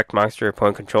an effect monster your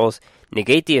opponent controls,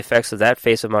 negate the effects of that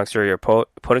face of monster your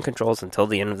opponent controls until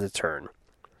the end of the turn.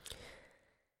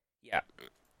 Yeah.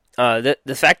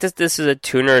 The fact that this is a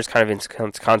tuner is kind of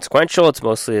inconsequential. It's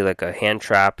mostly like a hand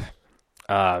trap.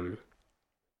 It's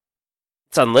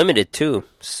unlimited too,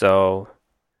 so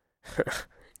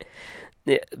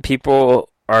people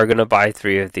are going to buy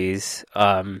 3 of these.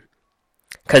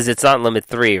 Because it's not limit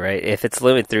 3, right? If it's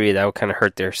limit 3, that would kind of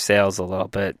hurt their sales a little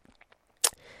bit.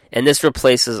 And this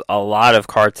replaces a lot of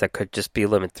cards that could just be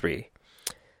limit 3.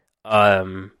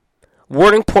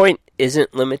 Warning Point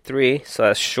isn't limit 3, so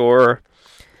that's sure.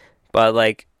 But,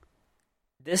 like,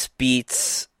 this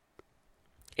beats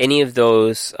any of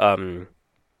those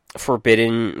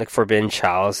Forbidden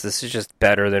Chalice. This is just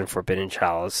better than Forbidden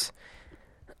Chalice.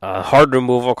 Hard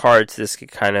removal cards, this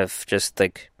could kind of just,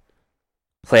 like,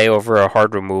 play over a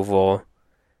hard removal.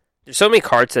 There's so many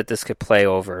cards that this could play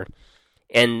over.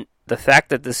 And the fact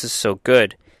that this is so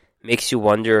good makes you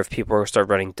wonder if people will start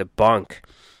running Debunk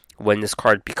when this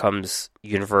card becomes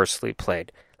universally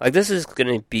played. Like, this is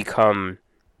going to become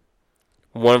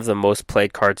one of the most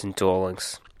played cards in Duel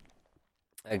Links.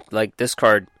 Like this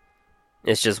card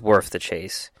is just worth the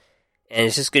chase. And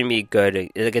it's just going to be good.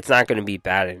 Like, it's not going to be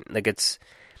bad. Like, it's...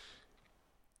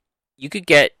 You could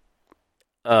get...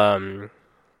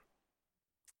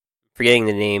 forgetting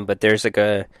the name, but there's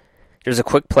a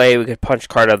quick play. We could punch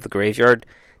card out of the graveyard.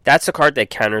 That's a card that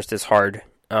counters this hard.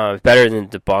 Better than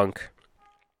Debunk,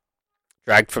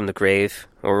 Dragged from the Grave,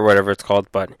 or whatever it's called.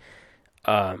 But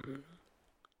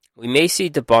we may see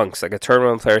Debunks, like a turn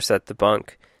 1 player set Debunk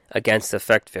against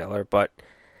Effect Veiler, but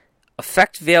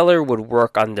Effect Veiler would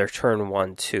work on their turn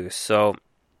 1 too. So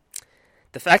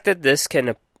the fact that this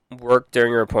can work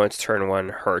during your opponent's turn 1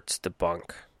 hurts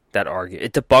Debunk.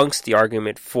 It debunks the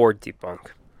argument for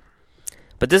Debunk.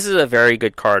 But this is a very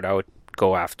good card I would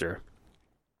go after.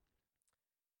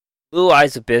 Blue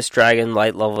Eyes Abyss Dragon,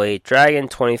 light level 8 dragon,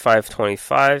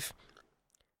 25/25,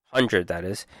 100 that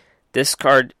is. This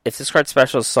card, if this card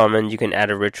special summoned, you can add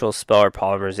a ritual spell or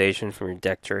polymerization from your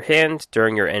deck to your hand.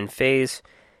 During your end phase,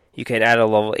 you can add a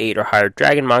level 8 or higher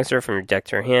dragon monster from your deck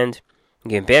to your hand. You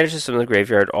can banish this from the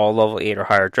graveyard. All level 8 or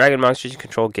higher dragon monsters you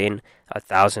control gain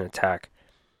 1,000 attack.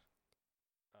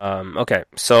 Okay,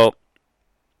 so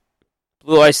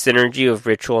Blue Eye synergy of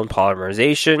ritual and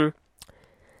polymerization.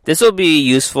 This will be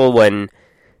useful when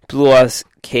Blue Eyes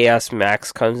Chaos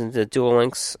Max comes into Duel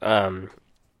Links. That's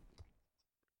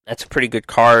a pretty good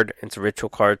card. It's a ritual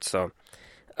card, so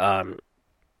there's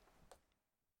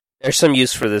some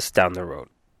use for this down the road.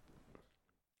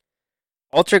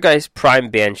 Altergeist Prime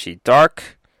Banshee.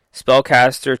 Dark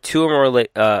Spellcaster, 2 or more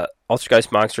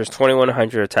Altergeist monsters,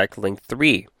 2100 attack, link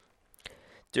 3.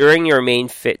 During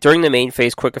the main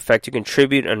phase quick effect, you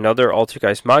contribute another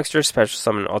Altergeist monster, special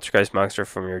summon an Altergeist monster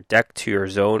from your deck to your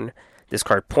zone this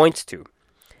card points to.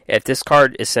 If this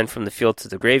card is sent from the field to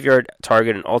the graveyard,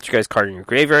 target an Altergeist card in your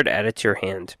graveyard, add it to your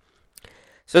hand.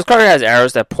 So this card has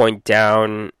arrows that point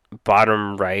down,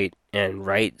 bottom right, and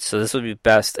right, so this would be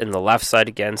best in the left side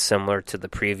again, similar to the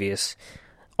previous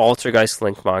Altergeist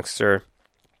Link monster.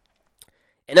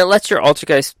 And it lets your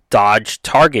Altergeist dodge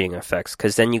targeting effects,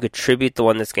 because then you could tribute the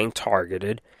one that's getting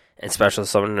targeted and special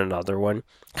summon another one.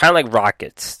 Kind of like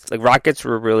Rockets. Like Rockets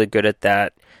were really good at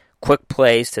that. Quick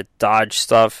plays to dodge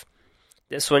stuff.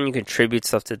 This one you contribute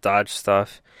stuff to dodge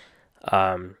stuff.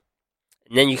 And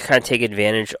then you can kind of take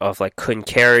advantage of like couldn't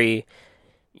carry.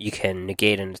 You can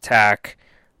negate an attack.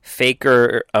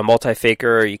 Faker, a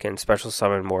multi-faker, you can special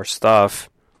summon more stuff.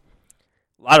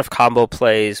 A lot of combo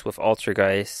plays with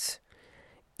Altergeists.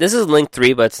 This is Link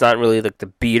 3, but it's not really like the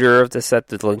beater of the set.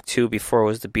 The Link 2 before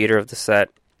was the beater of the set.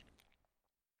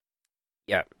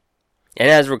 Yeah. And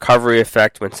it has recovery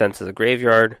effect when sent to the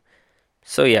graveyard.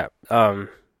 So yeah, good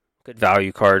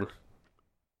value card.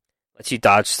 Lets you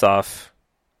dodge stuff.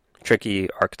 Tricky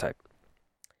archetype.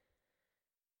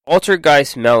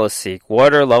 Altergeist Meliseek.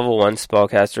 Water level 1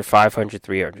 spellcaster,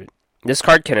 500/300. This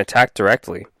card can attack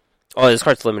directly. Oh, this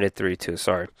card's limited 3 too,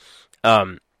 sorry.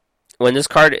 When this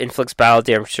card inflicts battle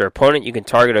damage to your opponent, you can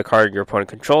target a card your opponent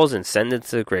controls and send it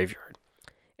to the graveyard.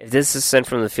 If this is sent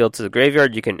from the field to the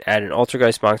graveyard, you can add an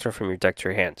Altergeist monster from your deck to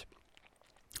your hand.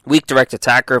 Weak direct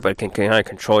attacker, but it can kind of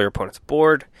control your opponent's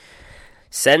board.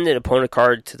 Send an opponent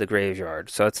card to the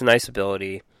graveyard. So it's a nice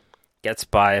ability. Gets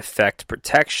by effect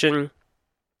protection.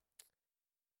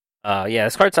 Yeah,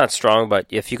 this card's not strong, but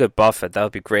if you could buff it, that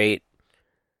would be great.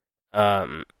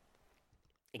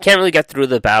 It can't really get through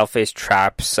the battle phase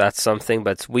traps. That's something,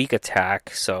 but it's weak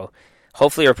attack. So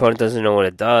hopefully your opponent doesn't know what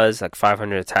it does. Like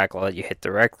 500 attack will let you hit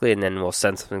directly, and then we'll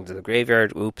send something to the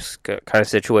graveyard. Oops, kind of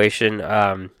situation.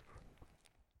 I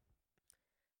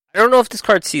don't know if this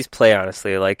card sees play,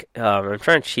 honestly. Like, I'm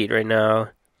trying to cheat right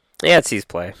now. Yeah, it sees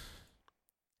play.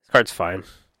 This card's fine.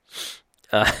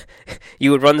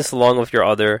 You would run this along with your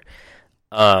other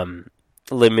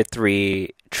limit 3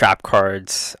 trap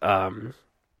cards.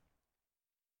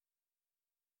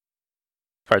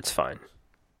 Card's fine.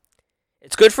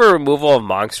 It's good for removal of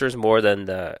monsters more than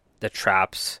the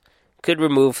traps. Could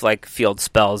remove like field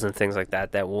spells and things like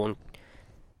that won't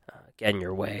get in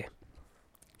your way.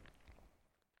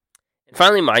 And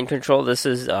finally, Mind Control. This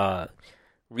is a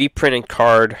reprinted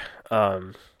card.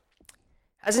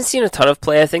 Hasn't seen a ton of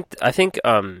play. I think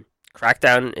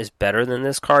Crackdown is better than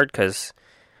this card because,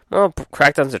 well,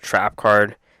 Crackdown's a trap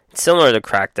card. It's similar to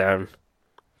Crackdown.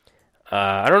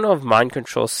 I don't know if Mind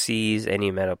Control sees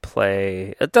any meta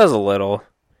play. It does a little.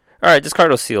 Alright, this card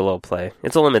will see a little play.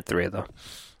 It's a limit 3, though.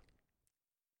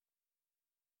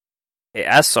 Okay,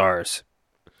 SRs.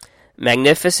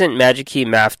 Magnificent Magic Key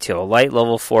Maftil. Light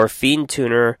level 4. Fiend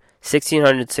Tuner.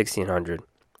 1600/1600.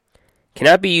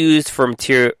 Cannot be used for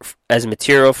as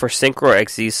material for Synchro or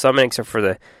XZ summon except for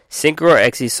the Synchro or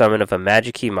XZ summon of a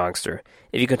Magic Key monster.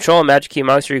 If you control a Magic Key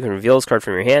monster, you can reveal this card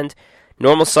from your hand.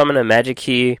 Normal summon a Magic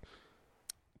Key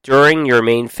during your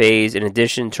main phase in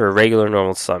addition to a regular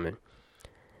normal summon.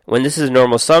 When this is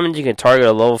normal summoned, you can target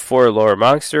a level 4 or lower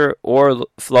monster or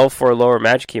level 4 or lower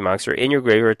Magic Key monster in your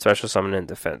graveyard, special summon, and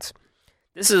defense.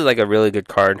 This is like a really good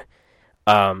card.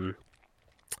 As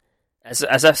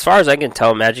far as I can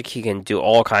tell, Magic Key can do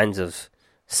all kinds of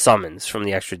summons from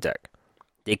the extra deck.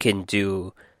 They can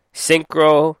do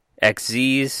Synchro,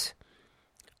 XZs,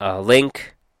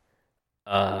 Link,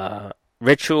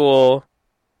 Ritual.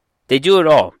 They do it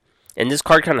all. And this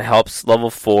card kind of helps level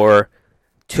 4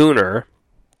 Tuner.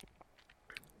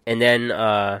 And then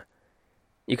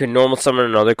you can normal summon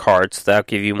another card, so that'll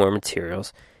give you more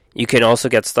materials. You can also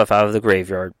get stuff out of the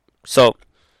graveyard. So,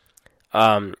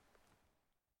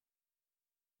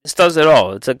 this does it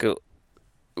all. It's like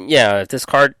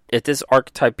if this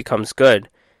archetype becomes good,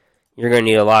 you're going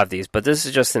to need a lot of these. But this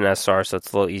is just an SR, so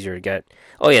it's a little easier to get.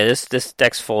 Oh yeah, this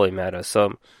deck's fully meta.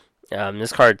 So,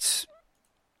 this card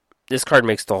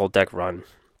makes the whole deck run.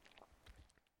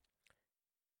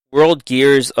 World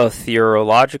Gears of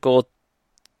Theological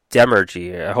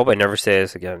Demergy. I hope I never say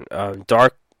this again.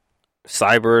 Dark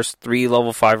Cybers, 3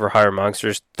 level 5 or higher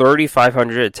monsters,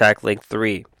 3500 attack, link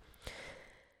 3.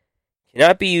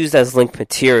 Cannot be used as link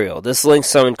material. This link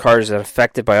summon card is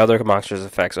affected by other monsters'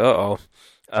 effects.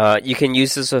 You can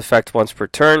use this effect once per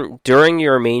turn. During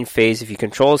your main phase, if you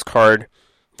control this card,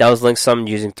 that was link summoned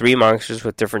using 3 monsters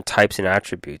with different types and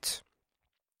attributes.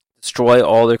 Destroy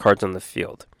all their cards on the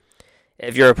field.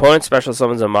 If your opponent special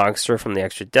summons a monster from the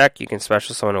extra deck, you can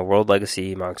special summon a World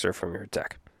Legacy monster from your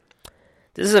deck.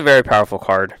 This is a very powerful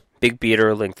card. Big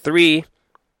beater, link 3.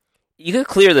 You could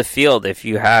clear the field if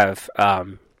you have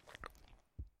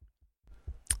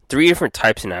 3 different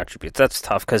types and attributes. That's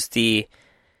tough because the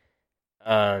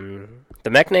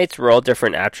Mech Knights were all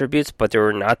different attributes, but they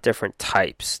were not different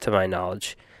types, to my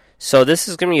knowledge. So this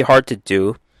is going to be hard to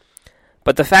do.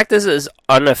 But the fact this is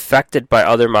unaffected by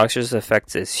other monsters'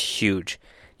 effects is huge.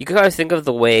 You can kind of think of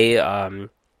the way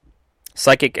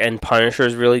Psychic and Punisher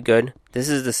is really good. This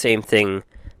is the same thing,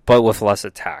 but with less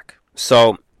attack.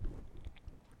 So,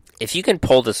 if you can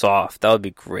pull this off, that would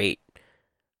be great.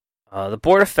 The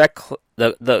board effect,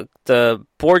 the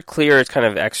board clear is kind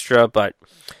of extra, but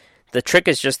the trick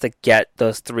is just to get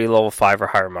those 3 level 5 or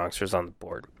higher monsters on the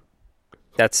board.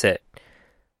 That's it.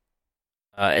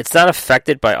 It's not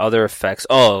affected by other effects.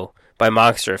 Oh, by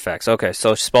monster effects. Okay,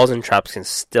 so spells and traps can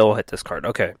still hit this card.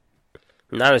 Okay.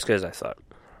 Not as good as I thought.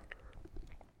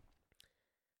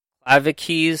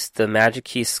 Clavikeys, the Magic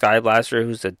Key Sky Blaster,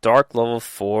 who's a dark level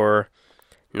 4,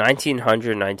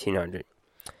 1900.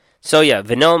 So yeah,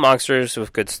 vanilla monsters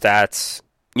with good stats.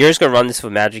 You're just going to run this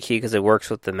with Magic Key because it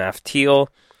works with the Math Teal.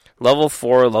 Level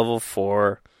 4.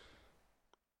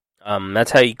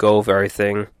 That's how you go with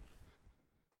everything.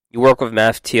 You work with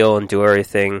Math Teal and do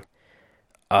everything.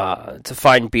 It's a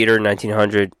fine beater,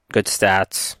 1900. Good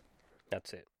stats.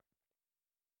 That's it.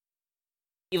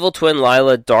 Evil Twin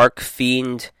Lila, Dark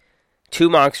Fiend. 2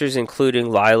 monsters including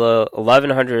Lila,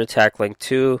 1100 attack, link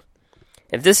 2.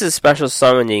 If this is special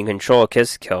summon and you control a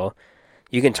Kiss Kill,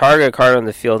 you can target a card on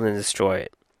the field and destroy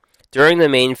it. During the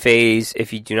main phase,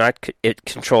 if you do not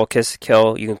control Kiss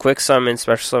Kill, you can quick summon,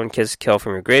 special summon Kiss Kill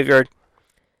from your graveyard.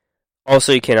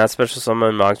 Also, you cannot special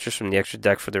summon monsters from the extra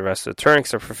deck for the rest of the turn,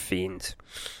 except for Fiends.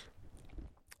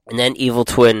 And then Evil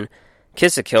Twin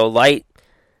Kiss-A-Kill, Light,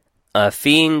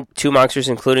 Fiend, 2 monsters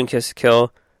including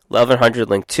Kiss-A-Kill, 1100,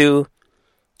 link 2.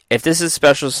 If this is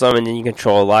special summon and you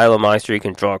control a Lila monster, you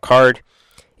can draw a card.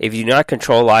 If you do not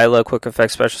control Lila, quick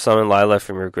effect special summon Lila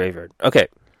from your graveyard. Okay,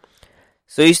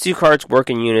 so these 2 cards work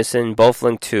in unison, both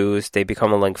link 2s, they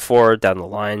become a link 4 down the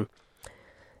line.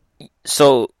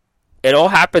 So, it all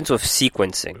happens with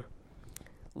sequencing.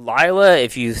 Lila,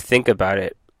 if you think about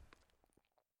it,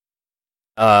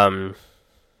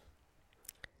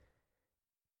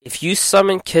 if you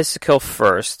summon Kiss-A-Kill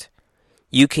first,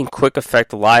 you can quick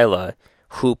effect Lila,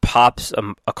 who pops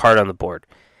a card on the board.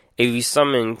 If you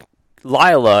summon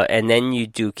Lila and then you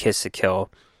do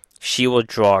Kiss-A-Kill, she will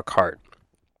draw a card.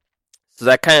 So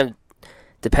that kind of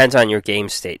depends on your game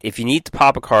state. If you need to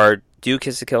pop a card, do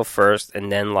Kiss-A-Kill first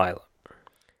and then Lila.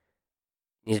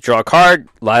 You need to draw a card,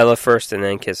 Lila first, and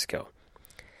then Kiss-A-Kill.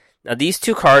 Now, these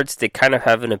 2 cards, they kind of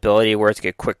have an ability where to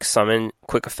get quick summon,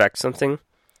 quick effect something.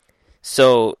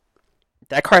 So,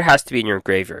 that card has to be in your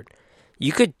graveyard.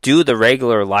 You could do the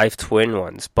regular live twin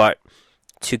ones, but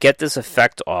to get this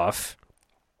effect off,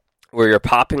 where you're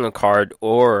popping a card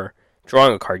or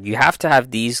drawing a card, you have to have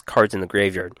these cards in the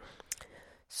graveyard.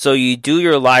 So, you do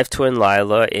your live twin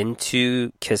Lila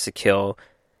into Kiss-A-Kill,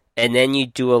 and then you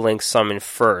do a link summon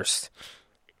first.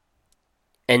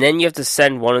 And then you have to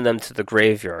send one of them to the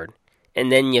graveyard.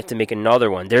 And then you have to make another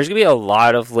one. There's going to be a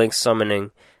lot of link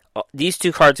summoning. These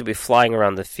 2 cards will be flying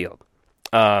around the field.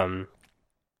 Yeah,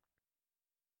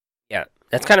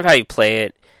 that's kind of how you play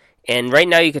it. And right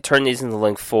now you could turn these into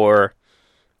link 4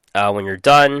 when you're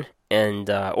done. And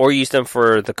or use them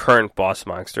for the current boss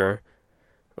monster.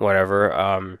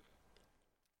 Whatever.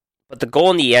 But the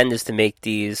goal in the end is to make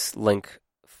these link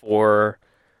 4...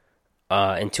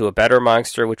 into a better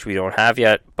monster, which we don't have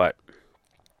yet, but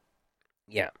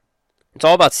yeah. It's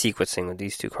all about sequencing with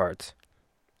these 2 cards.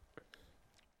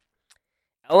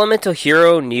 Elemental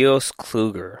Hero Neos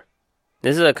Kluger.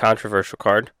 This is a controversial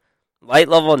card. Light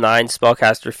level 9,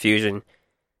 Spellcaster Fusion.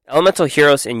 Elemental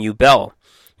Heroes in Yubel,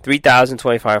 3,000,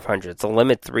 2,500. It's a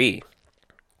limit 3.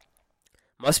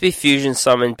 Must be fusion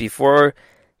summoned before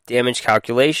damage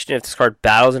calculation. If this card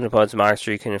battles an opponent's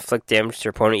monster, you can inflict damage to your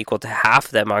opponent equal to half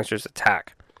of that monster's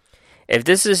attack. If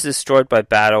this is destroyed by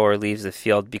battle or leaves the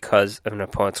field because of an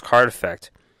opponent's card effect,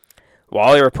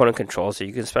 while your opponent controls it,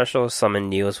 you can special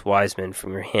summon Neos Wiseman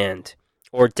from your hand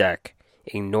or deck,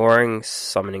 ignoring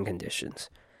summoning conditions.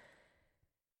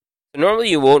 Normally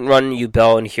you won't run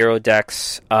Yubel in hero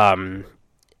decks,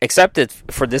 except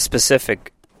for this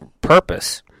specific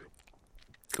purpose.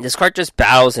 This card just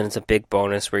battles and it's a big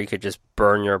bonus where you could just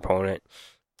burn your opponent.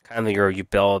 Kind of your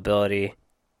Yubel ability.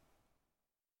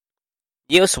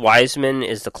 Neos Wiseman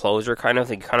is the closer, kind of.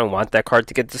 You kind of want that card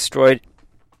to get destroyed.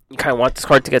 You kind of want this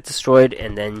card to get destroyed,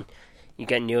 and then you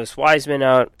get Neos Wiseman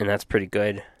out, and that's pretty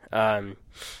good.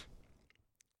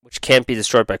 Which can't be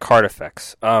destroyed by card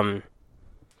effects.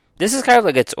 This is kind of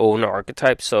like its own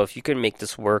archetype, so if you can make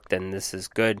this work, then this is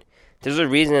good. There's a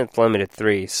reason it's limited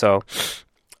 3, so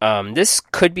this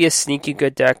could be a sneaky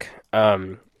good deck.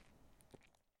 I'm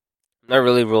not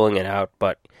really ruling it out,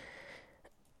 but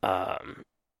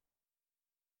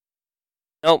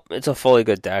nope, it's a fully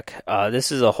good deck.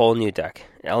 This is a whole new deck.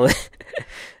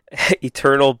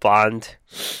 Eternal Bond,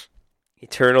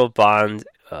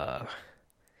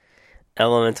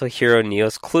 Elemental Hero,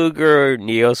 Neos Kluger,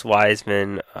 Neos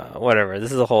Wiseman, whatever.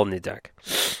 This is a whole new deck.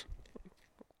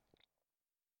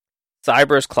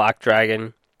 Cyber's Clock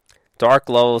Dragon, Dark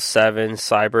Level 7,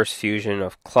 Cyber's Fusion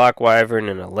of Clock Wyvern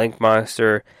and a Link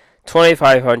Monster,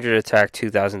 2,500 attack,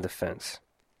 2,000 defense.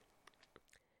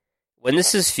 When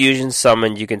this is fusion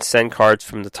summoned, you can send cards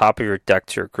from the top of your deck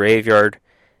to your graveyard,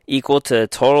 equal to the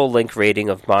total link rating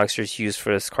of monsters used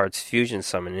for this card's fusion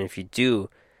summon. And if you do,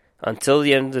 until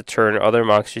the end of the turn, other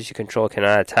monsters you control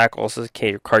cannot attack. Also,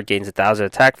 your card gains 1,000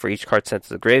 attack for each card sent to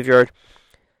the graveyard.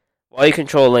 While you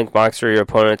control a link monster, your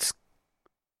opponent's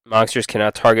monsters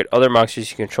cannot target other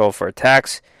monsters you control for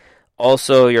attacks.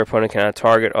 Also, your opponent cannot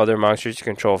target other monsters you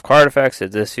control with card effects.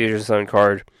 If this fusion summon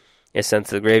card is sent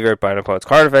to the graveyard by an opponent's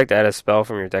card effect, add a spell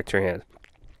from your deck to your hand.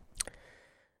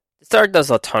 This card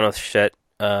does a ton of shit.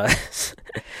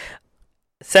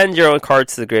 Send your own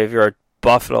cards to the graveyard,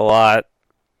 buff it a lot.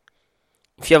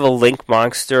 If you have a link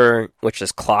monster, which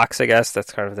is clocks, I guess,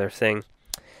 that's kind of their thing.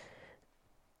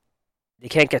 They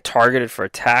can't get targeted for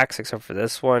attacks except for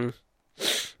this one.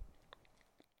 And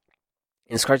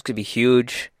this card could be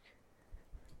huge.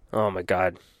 Oh my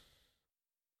god.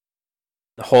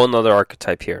 A whole nother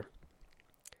archetype here.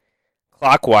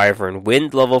 Clock Wyvern,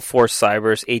 Wind level 4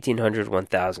 Cybers, 1,800,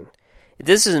 1,000. If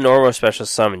this is a normal special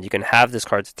summon, you can have this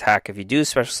card's attack. If you do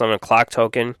special summon a clock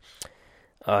token,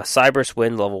 Cybers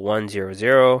Wind level 100.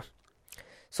 So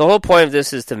the whole point of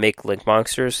this is to make link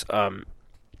monsters.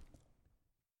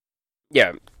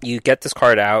 Yeah, you get this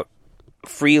card out,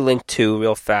 free link 2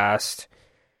 real fast,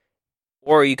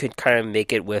 or you could kind of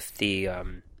make it with the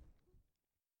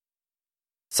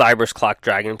Cyber's Clock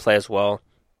Dragon play as well,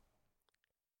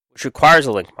 which requires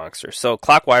a link monster. So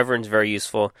Clock Wyvern is very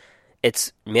useful.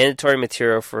 It's mandatory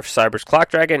material for Cyber's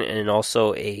Clock Dragon and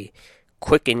also a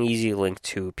quick and easy link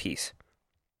 2 piece.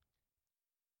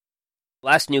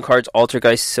 Last new cards,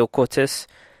 Altergeist Silquotis.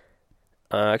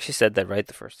 I actually said that right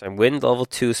the first time. Wind level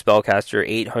 2 Spellcaster,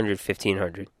 800,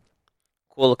 1,500.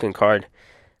 Cool looking card.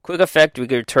 Quick effect, we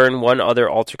can return one other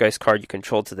Altergeist card you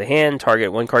control to the hand,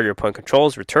 target one card your opponent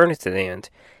controls, return it to the hand.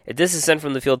 If this is sent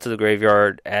from the field to the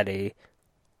graveyard,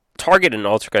 target an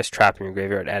Altergeist trap in your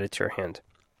graveyard, add it to your hand.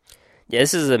 Yeah,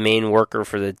 this is the main worker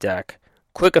for the deck.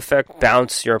 Quick effect,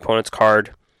 bounce your opponent's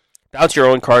card. Bounce your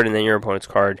own card and then your opponent's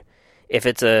card. If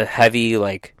it's a heavy,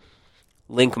 like,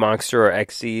 Link Monster or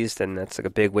Xyz, then that's like a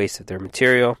big waste of their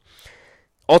material.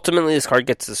 Ultimately, this card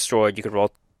gets destroyed. You can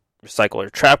recycle your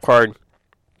trap card.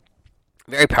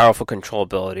 Very powerful control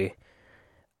ability.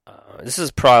 This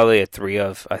is probably a 3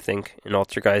 of, I think, in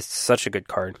Altergeist. Such a good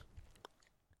card.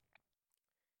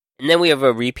 And then we have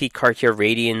a repeat card here,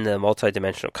 Radiant, the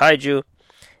multi-dimensional Kaiju.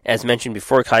 As mentioned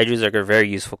before, Kaijus are a very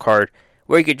useful card,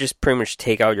 where you could just pretty much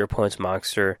take out your opponent's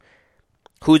monster,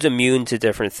 who's immune to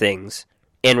different things,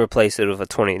 and replace it with a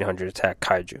 2,800 attack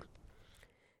Kaiju.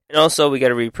 And also, we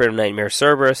got a reprint of Nightmare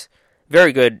Cerberus.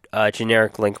 Very good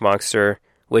generic Link monster,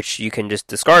 which you can just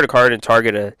discard a card and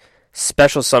target a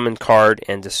special summoned card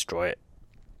and destroy it.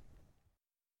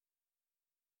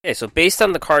 Okay, so based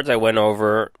on the cards I went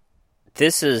over,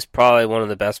 this is probably one of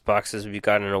the best boxes we've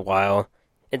gotten in a while.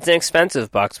 It's an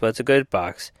expensive box, but it's a good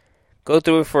box. Go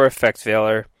through it for Effect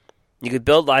Veiler. You could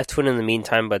build Live Twin in the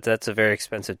meantime, but that's a very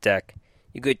expensive deck.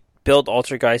 You could build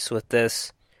Altergeist with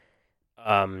this.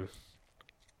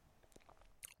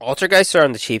 Altergeists are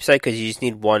on the cheap side because you just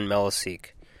need one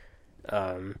Meliseek.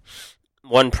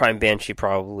 One Prime Banshee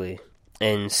probably.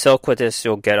 And Silk with this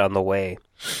you'll get on the way.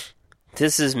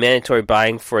 This is mandatory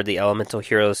buying for the Elemental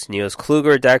Heroes Neo's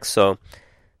Kluger deck, so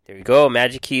there you go.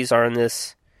 Magic keys are in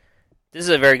this. This is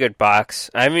a very good box.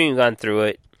 I haven't even gone through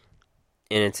it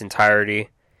in its entirety.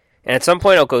 And at some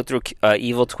point I'll go through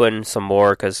Evil Twin some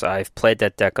more because I've played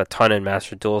that deck a ton in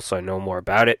Master Duel, so I know more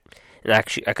about it. And I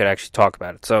could actually talk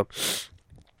about it. So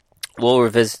we'll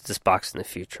revisit this box in the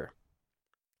future.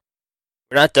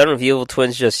 We're not done with Evil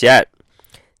Twins just yet.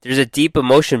 There's a Deep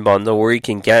Emotion bundle where you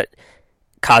can get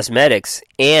cosmetics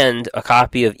and a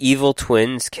copy of Evil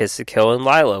Twins, Kiss the Kill, and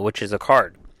Lila, which is a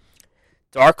card.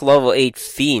 Dark level 8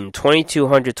 Fiend,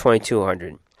 2200,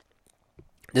 2200.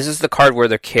 This is the card where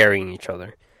they're carrying each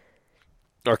other.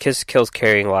 Or Kiss the Kill's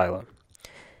carrying Lila.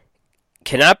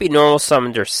 Cannot be normal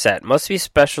summoned or set. Must be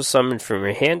special summoned from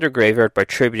your hand or graveyard by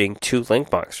tributing 2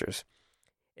 Link monsters.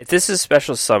 If this is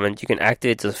special summoned, you can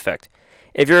activate this effect.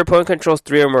 If your opponent controls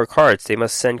 3 or more cards, they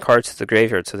must send cards to the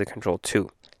graveyard so they control 2.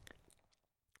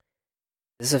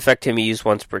 This effect can be used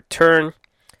once per turn.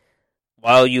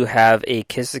 While you have a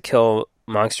Kiss the Kill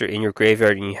monster in your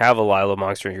graveyard and you have a Lila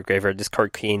monster in your graveyard, this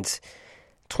card gains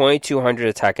 2200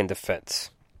 attack and defense.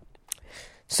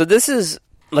 So this is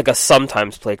like a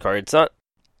sometimes played card. It's not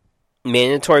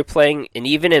mandatory playing, and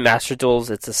even in Master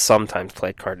Duels, it's a sometimes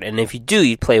played card. And if you do,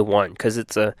 you play 1 because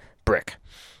it's a brick.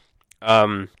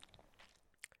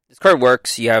 This card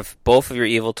works. You have both of your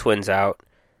Evil Twins out.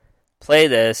 Play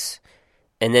this,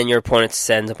 and then your opponent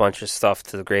sends a bunch of stuff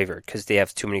to the graveyard because they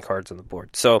have too many cards on the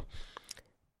board. So,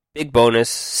 big bonus,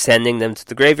 sending them to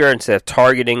the graveyard instead of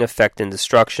targeting, effect, and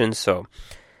destruction. So,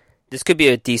 this could be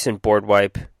a decent board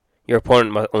wipe. Your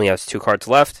opponent only has 2 cards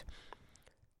left.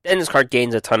 Then this card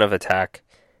gains a ton of attack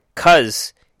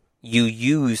because you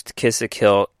used Kiss the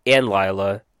Kill and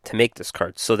Lila to make this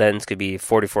card. So then it's going to be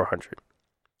 4400.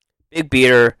 Big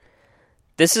beater.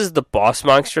 This is the boss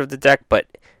monster of the deck,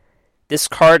 but this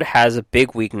card has a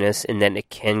big weakness, and then it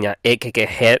can get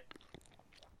hit,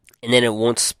 and then it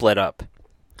won't split up.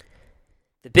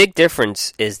 The big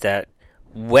difference is that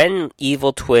when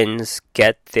Evil Twins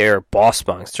get their boss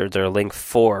monster, their Link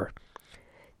 4,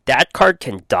 that card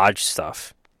can dodge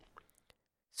stuff.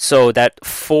 So that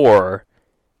 4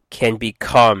 can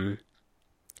become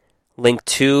Link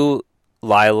 2,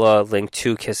 Lila, Link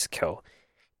 2, Kiss Kill.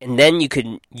 And then you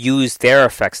can use their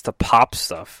effects to pop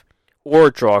stuff or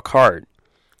draw a card.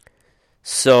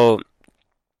 So,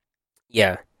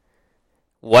 yeah.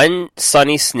 When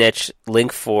Sunny Snitch,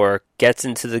 Link 4, gets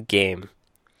into the game,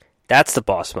 that's the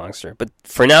boss monster. But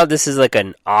for now, this is like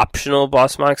an optional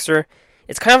boss monster.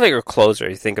 It's kind of like your closer,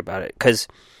 if you think about it. Because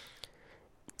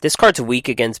this card's weak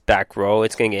against back row.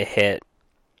 It's going to get hit.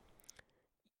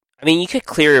 I mean, you could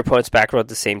clear your opponent's back row at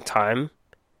the same time.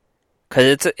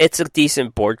 Because it's a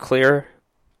decent board clear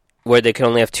where they can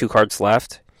only have 2 cards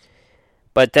left.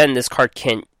 But then this card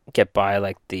can't get by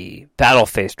like the battle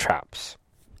phase traps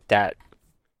that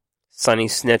Sunny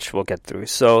Snitch will get through.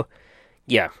 So,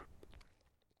 yeah.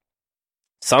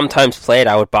 Sometimes played,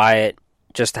 I would buy it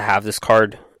just to have this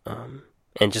card.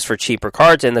 And just for cheaper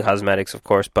cards and the cosmetics, of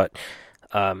course. But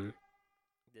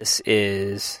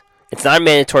it's not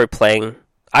mandatory playing.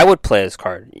 I would play this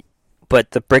card.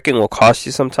 But the bricking will cost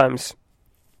you sometimes.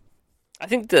 I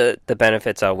think the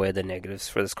benefits outweigh the negatives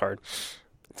for this card.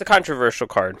 It's a controversial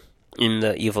card in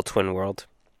the Evil Twin world.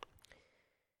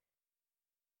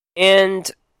 And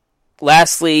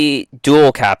lastly,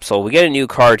 Duel Capsule. We get a new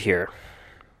card here.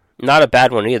 Not a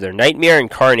bad one either. Nightmare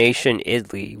Incarnation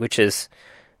Idli, which is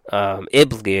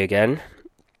Ibli again.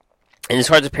 And this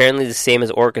card's apparently the same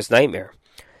as Orcus Nightmare.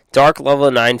 Dark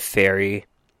level 9 Fairy,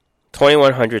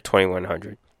 2100,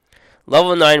 2100.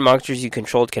 Level 9 monsters you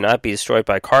controlled cannot be destroyed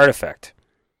by card effect.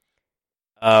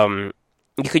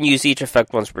 You can use each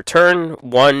effect once per turn.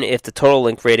 1 if the total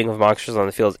link rating of monsters on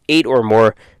the field is 8 or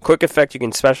more. Quick effect, you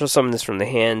can special summon this from the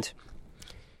hand.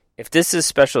 If this is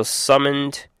special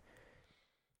summoned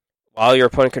while your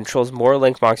opponent controls more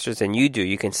link monsters than you do,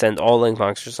 you can send all link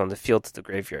monsters on the field to the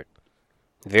graveyard.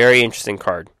 Very interesting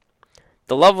card.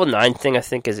 The level 9 thing I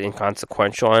think is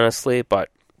inconsequential, honestly, but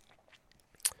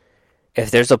if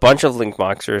there's a bunch of link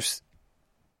monsters,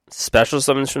 special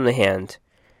summons from the hand,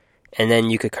 and then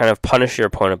you could kind of punish your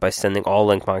opponent by sending all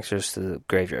link monsters to the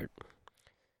graveyard.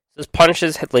 This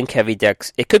punishes link heavy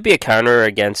decks. It could be a counter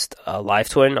against Live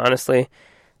Twin, honestly.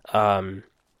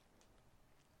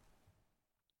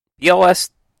 BLS,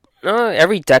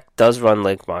 every deck does run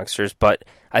link monsters, but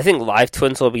I think Live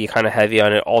Twins will be kind of heavy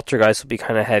on it. Altergeist will be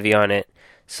kind of heavy on it.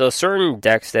 So certain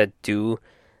decks that do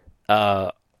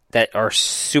that are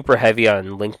super heavy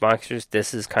on Link monsters,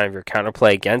 this is kind of your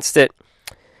counterplay against it.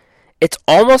 It's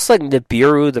almost like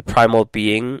Nibiru, the Primal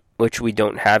Being, which we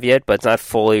don't have yet, but it's not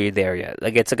fully there yet.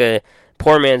 Like, it's like a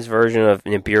poor man's version of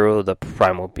Nibiru, the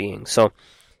Primal Being. So,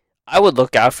 I would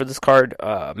look out for this card.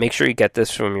 Make sure you get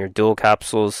this from your dual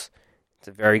capsules. It's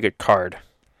a very good card.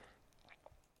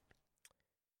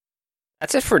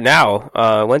 That's it for now.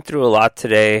 I went through a lot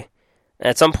today.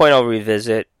 At some point, I'll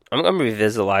revisit. I'm going to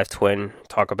revisit Live Twin,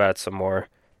 talk about it some more.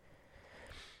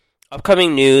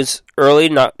 Upcoming news, early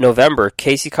November.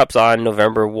 Casey Cup's on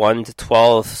November 1 to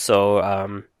 12, so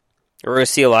we're going to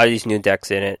see a lot of these new decks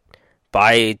in it.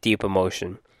 Buy Deep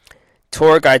Emotion.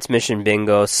 Tour Guides Mission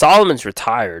Bingo. Solomon's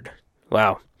retired.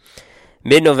 Wow.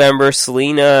 Mid-November,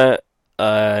 Selena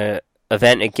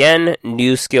event again.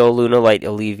 New skill, Luna Light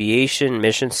Alleviation,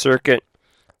 Mission Circuit.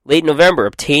 Late November,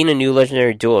 obtain a new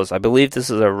legendary duelist. I believe this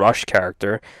is a Rush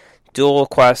character. Duel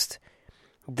Quest.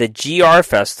 The GR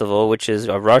Festival, which is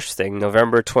a Rush thing,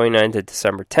 November 29th to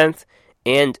December 10th,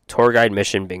 and Tour Guide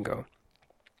Mission Bingo.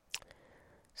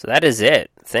 So that is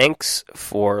it. Thanks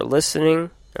for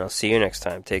listening, and I'll see you next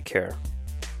time. Take care.